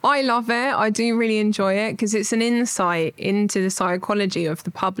 I love it. I do really enjoy it because it's an insight into the psychology of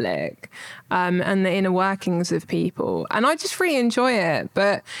the public and the inner workings of people. And I just really enjoy it.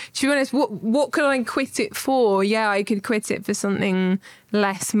 But to be honest, what could I quit it for? Yeah, I could quit it for something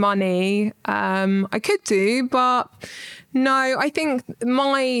less money. I could do, but no, I think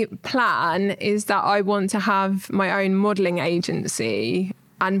my plan is that I want to have my own modelling agency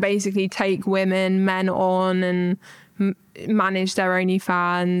and basically take women, men on and manage their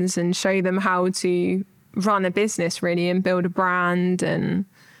OnlyFans and show them how to run a business really and build a brand. And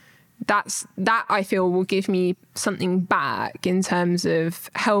that I feel will give me something back in terms of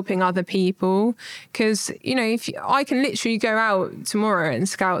helping other people. Because, you know, I can literally go out tomorrow and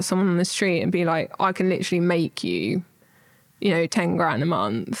scout someone on the street and be like, I can literally make you, you know, 10 grand a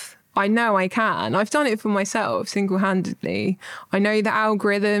month. I know I can. I've done it for myself single-handedly. I know the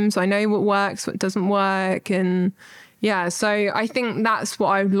algorithms. I know what works, what doesn't work. And yeah, so I think that's what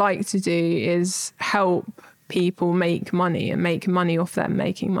I'd like to do, is help people make money and make money off them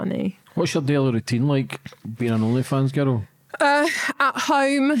making money. What's your daily routine like being an OnlyFans girl? At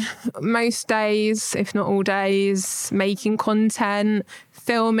home most days, if not all days, making content,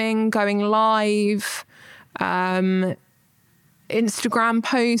 filming, going live. Instagram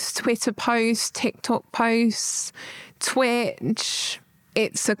posts, Twitter posts, TikTok posts, Twitch.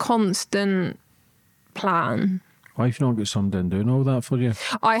 It's a constant plan. Why have you not got somebody doing all that for you?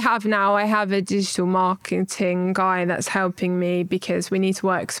 I have now. I have a digital marketing guy that's helping me because we need to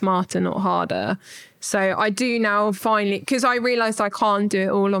work smarter, not harder. So I do now finally, because I realised I can't do it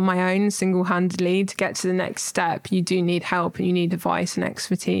all on my own single-handedly. To get to the next step, you do need help and you need advice and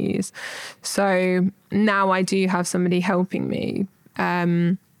expertise. So now I do have somebody helping me.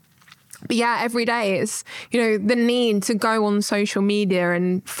 But yeah, every day it's, the need to go on social media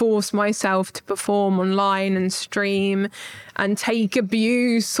and force myself to perform online and stream and take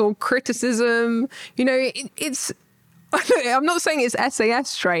abuse or criticism. It's, I'm not saying it's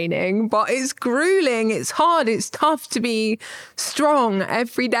SAS training, but it's grueling. It's hard. It's tough to be strong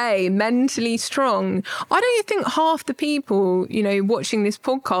every day, mentally strong. I don't think half the people, watching this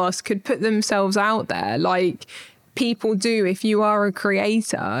podcast could put themselves out there like people do if you are a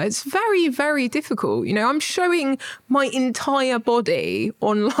creator. It's very, very difficult. I'm showing my entire body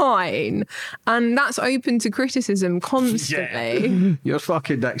online and that's open to criticism constantly. Yeah. You're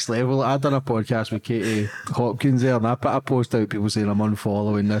fucking next level. I done a podcast with Katie Hopkins there and I put a post out, people saying I'm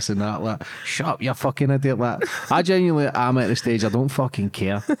unfollowing this and that. Like, shut up, you fucking idiot. Like, I genuinely am at the stage I don't fucking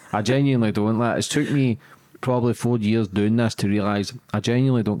care. I genuinely don't. Like, it's took me probably 4 years doing this to realise I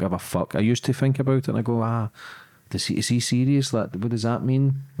genuinely don't give a fuck. I used to think about it and I go, is he serious? Like, what does that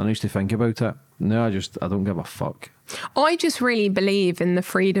mean? And I used to think about it. No, I don't give a fuck. I just really believe in the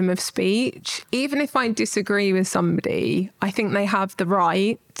freedom of speech. Even if I disagree with somebody, I think they have the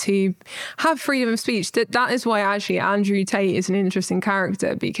right to have freedom of speech. That is why actually Andrew Tate is an interesting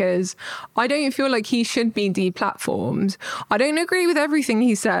character, because I don't feel like he should be deplatformed. I don't agree with everything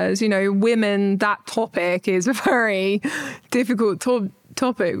he says. Women, that topic is a very difficult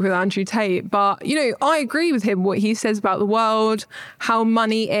topic with Andrew Tate, but I agree with him what he says about the world, how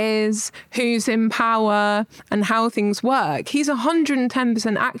money is, who's in power and how things work. He's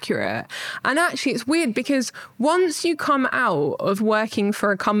 110% accurate. And actually it's weird because once you come out of working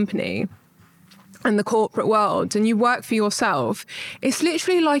for a company and the corporate world and you work for yourself, it's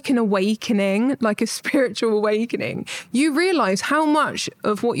literally like an awakening, like a spiritual awakening. You realise how much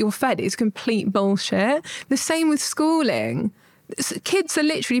of what you're fed is complete bullshit. The same with schooling. Kids are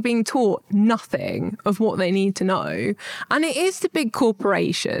literally being taught nothing of what they need to know. And it is the big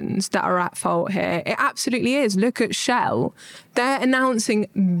corporations that are at fault here. It absolutely is. Look at Shell. They're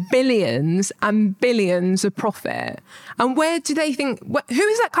announcing billions and billions of profit. And where do they think, who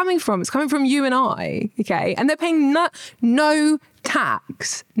is that coming from? It's coming from you and I, okay? And they're paying no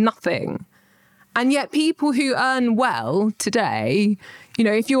tax, nothing. And yet people who earn well today,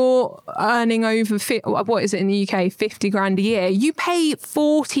 if you're earning over, what is it in the UK, 50 grand a year, you pay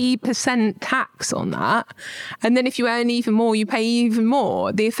 40% tax on that. And then if you earn even more, you pay even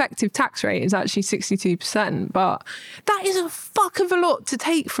more. The effective tax rate is actually 62%. But that is a fuck of a lot to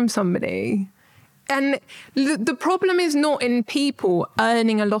take from somebody. And the problem is not in people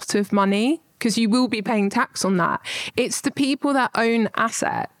earning a lot of money, because you will be paying tax on that. It's the people that own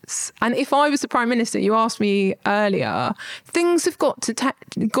assets. And if I was the Prime Minister, you asked me earlier, things have got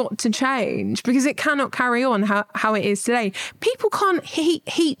to change, because it cannot carry on how it is today. People can't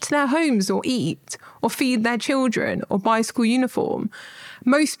heat their homes or eat or feed their children or buy school uniform.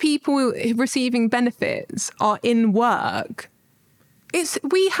 Most people receiving benefits are in work.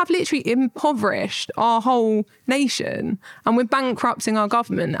 We have literally impoverished our whole nation and we're bankrupting our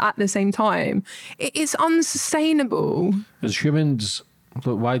government at the same time. It's unsustainable. As humans,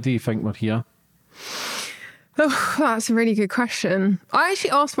 why do you think we're here? Oh, that's a really good question. I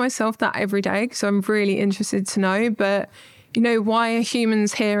actually ask myself that every day because I'm really interested to know. But, why are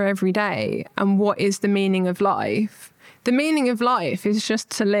humans here every day? And what is the meaning of life? The meaning of life is just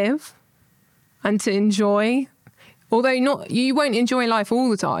to live and to enjoy. Although you won't enjoy life all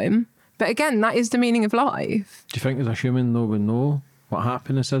the time. But again, that is the meaning of life. Do you think as a human, though, we know what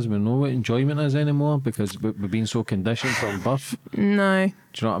happiness is? We know what enjoyment is anymore because we've been so conditioned from birth? No. Do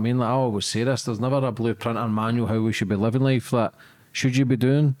you know what I mean? Like, I always say this, there's never a blueprint or manual how we should be living life. Like, should you be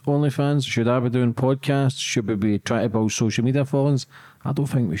doing OnlyFans? Should I be doing podcasts? Should we be trying to build social media followings? I don't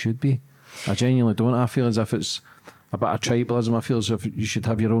think we should be. I genuinely don't. I feel as if it's a bit of tribalism. I feel as if you should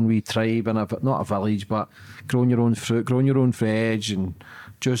have your own wee tribe and not a village, but growing your own fruit, growing your own veg, and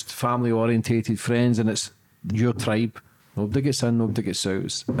just family orientated friends, and it's your tribe. Nobody gets in, nobody gets out.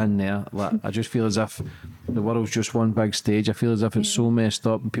 It's in there. Like, I just feel as if the world's just one big stage. I feel as if it's so messed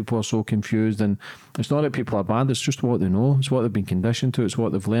up and people are so confused, and it's not that people are bad, it's just what they know. It's what they've been conditioned to, it's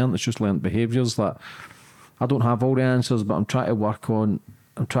what they've learned. It's just learned behaviours. Like, I don't have all the answers, but I'm trying to work on,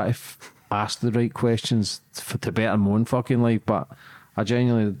 I'm trying to ask the right questions to better my own fucking life. But I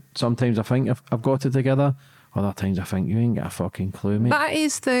genuinely, sometimes I think I've got it together. Other times I think you ain't got a fucking clue, mate. That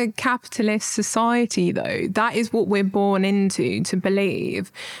is the capitalist society, though. That is what we're born into, to believe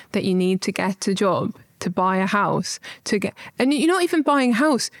that you need to get a job, to buy a house, and you're not even buying a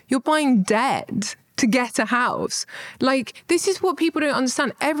house, you're buying debt to get a house. Like, this is what people don't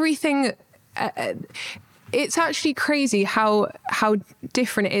understand. Everything, it's actually crazy how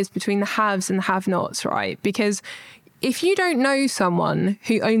different it is between the haves and the have-nots, right? Because if you don't know someone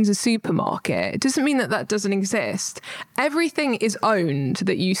who owns a supermarket, it doesn't mean that doesn't exist. Everything is owned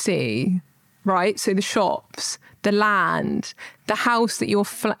that you see, right? So the shops, the land, the house that your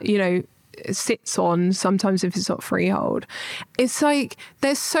sits on, sometimes if it's not freehold. It's like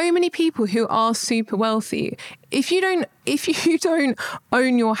there's so many people who are super wealthy. If you don't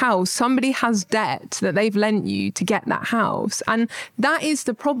own your house, somebody has debt that they've lent you to get that house. And that is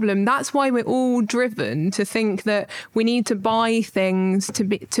the problem. That's why we're all driven to think that we need to buy things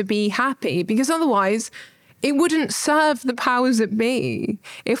to be happy, because otherwise it wouldn't serve the powers that be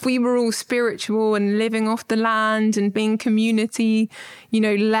if we were all spiritual and living off the land and being community,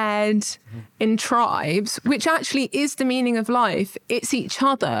 led in tribes, which actually is the meaning of life. It's each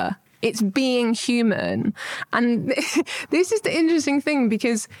other. It's being human. And this is the interesting thing,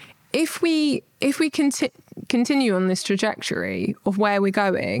 because if we continue on this trajectory of where we're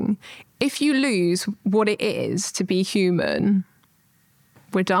going, if you lose what it is to be human,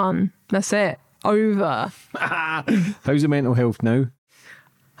 we're done. That's it. Over. How's the mental health now?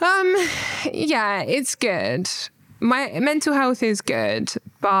 Yeah, it's good. My mental health is good,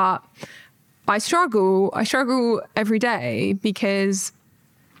 but I struggle every day because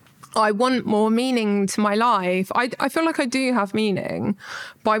I want more meaning to my life. I feel like I do have meaning,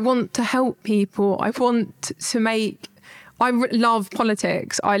 but I want to help people. I want to I love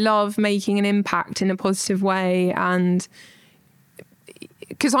politics. I love making an impact in a positive way, and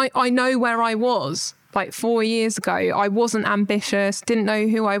because I know where I was like 4 years ago. I wasn't ambitious, didn't know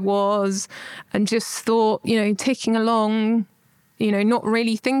who I was, and just thought, ticking along, not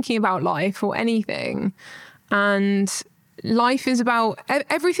really thinking about life or anything. And life is about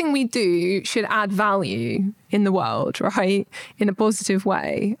everything we do should add value in the world, right? In a positive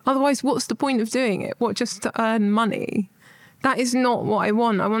way. Otherwise, what's the point of doing it? What, just to earn money? That is not what I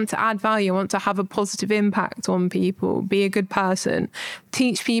want. I want to add value. I want to have a positive impact on people, be a good person,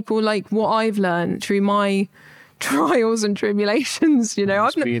 teach people like what I've learned through my trials and tribulations,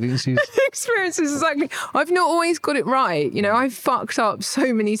 Experiences. Experiences, exactly. I've not always got it right. I've fucked up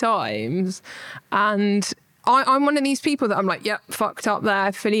so many times. And I'm one of these people that I'm like, yep, fucked up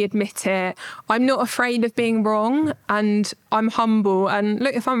there, fully admit it. I'm not afraid of being wrong, and I'm humble. And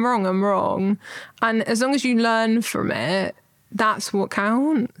look, if I'm wrong, I'm wrong. And as long as you learn from it, that's what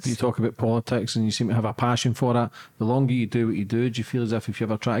counts. You talk about politics and you seem to have a passion for it. The longer you do what you do you feel as if you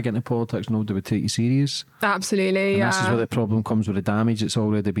ever try to get into politics, nobody would take you serious? Absolutely, and this is where the problem comes with the damage that's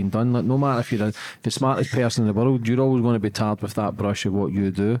already been done. Like, no matter if you're the smartest person in the world, you're always going to be tarred with that brush of what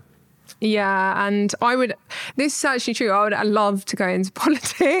you do. Yeah, and this is actually true, I'd love to go into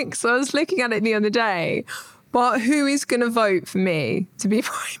politics. I was looking at it the other day. But who is going to vote for me to be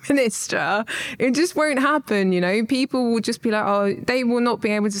Prime Minister? It just won't happen, People will just be like, oh, they will not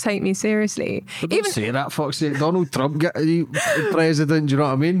be able to take me seriously. But don't say that, fuck's sake. Donald Trump get president, do you know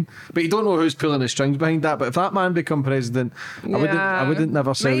what I mean? But you don't know who's pulling the strings behind that. But if that man become president, I wouldn't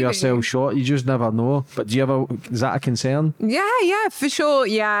never sell yourself short. You just never know. But is that a concern? Yeah, for sure.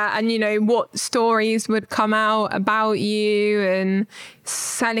 Yeah. And what stories would come out about you, and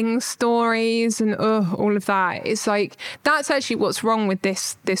selling stories and all of that. It's like, that's actually what's wrong with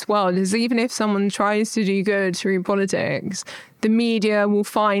this world, is even if someone tries to do good through politics, the media will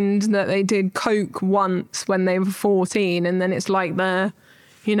find that they did coke once when they were 14, and then it's like they're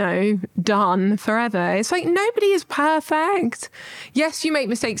done forever. It's like, nobody is perfect. Yes, you make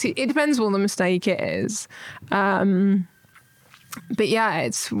mistakes. It depends what the mistake is. But yeah,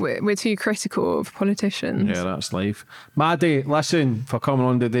 we're too critical of politicians. Yeah, that's life. Maddie, listen, for coming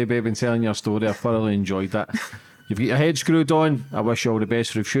on today, babe, and telling your story. I thoroughly enjoyed it. You've got your head screwed on. I wish you all the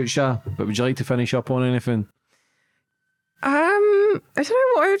best for the future. But would you like to finish up on anything? I don't know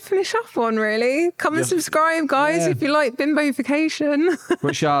what I would finish up on, really. Come and subscribe, guys, if you like bimbofication.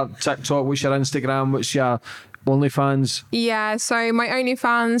 What's your TikTok? What's your Instagram? What's your OnlyFans? Yeah, so my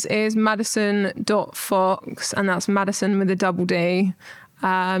OnlyFans is Maddison.Fox, and that's Maddison with a double D.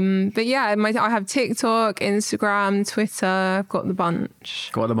 But yeah, I have TikTok, Instagram, Twitter. I've got the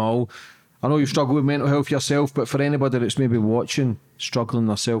bunch. Got them all. I know you struggle with mental health yourself, but for anybody that's maybe watching, struggling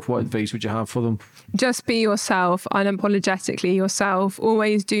themselves, what advice would you have for them? Just be yourself, unapologetically yourself.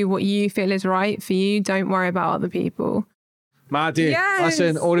 Always do what you feel is right for you. Don't worry about other people. Maddie, Yes.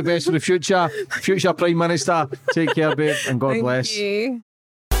 listen, all the best for the future Prime Minister. Take care, babe, and God bless. Thank you.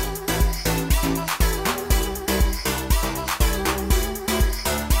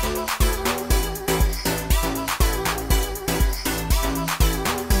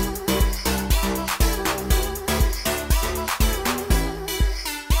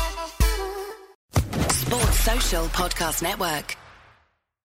 Sports Social Podcast Network.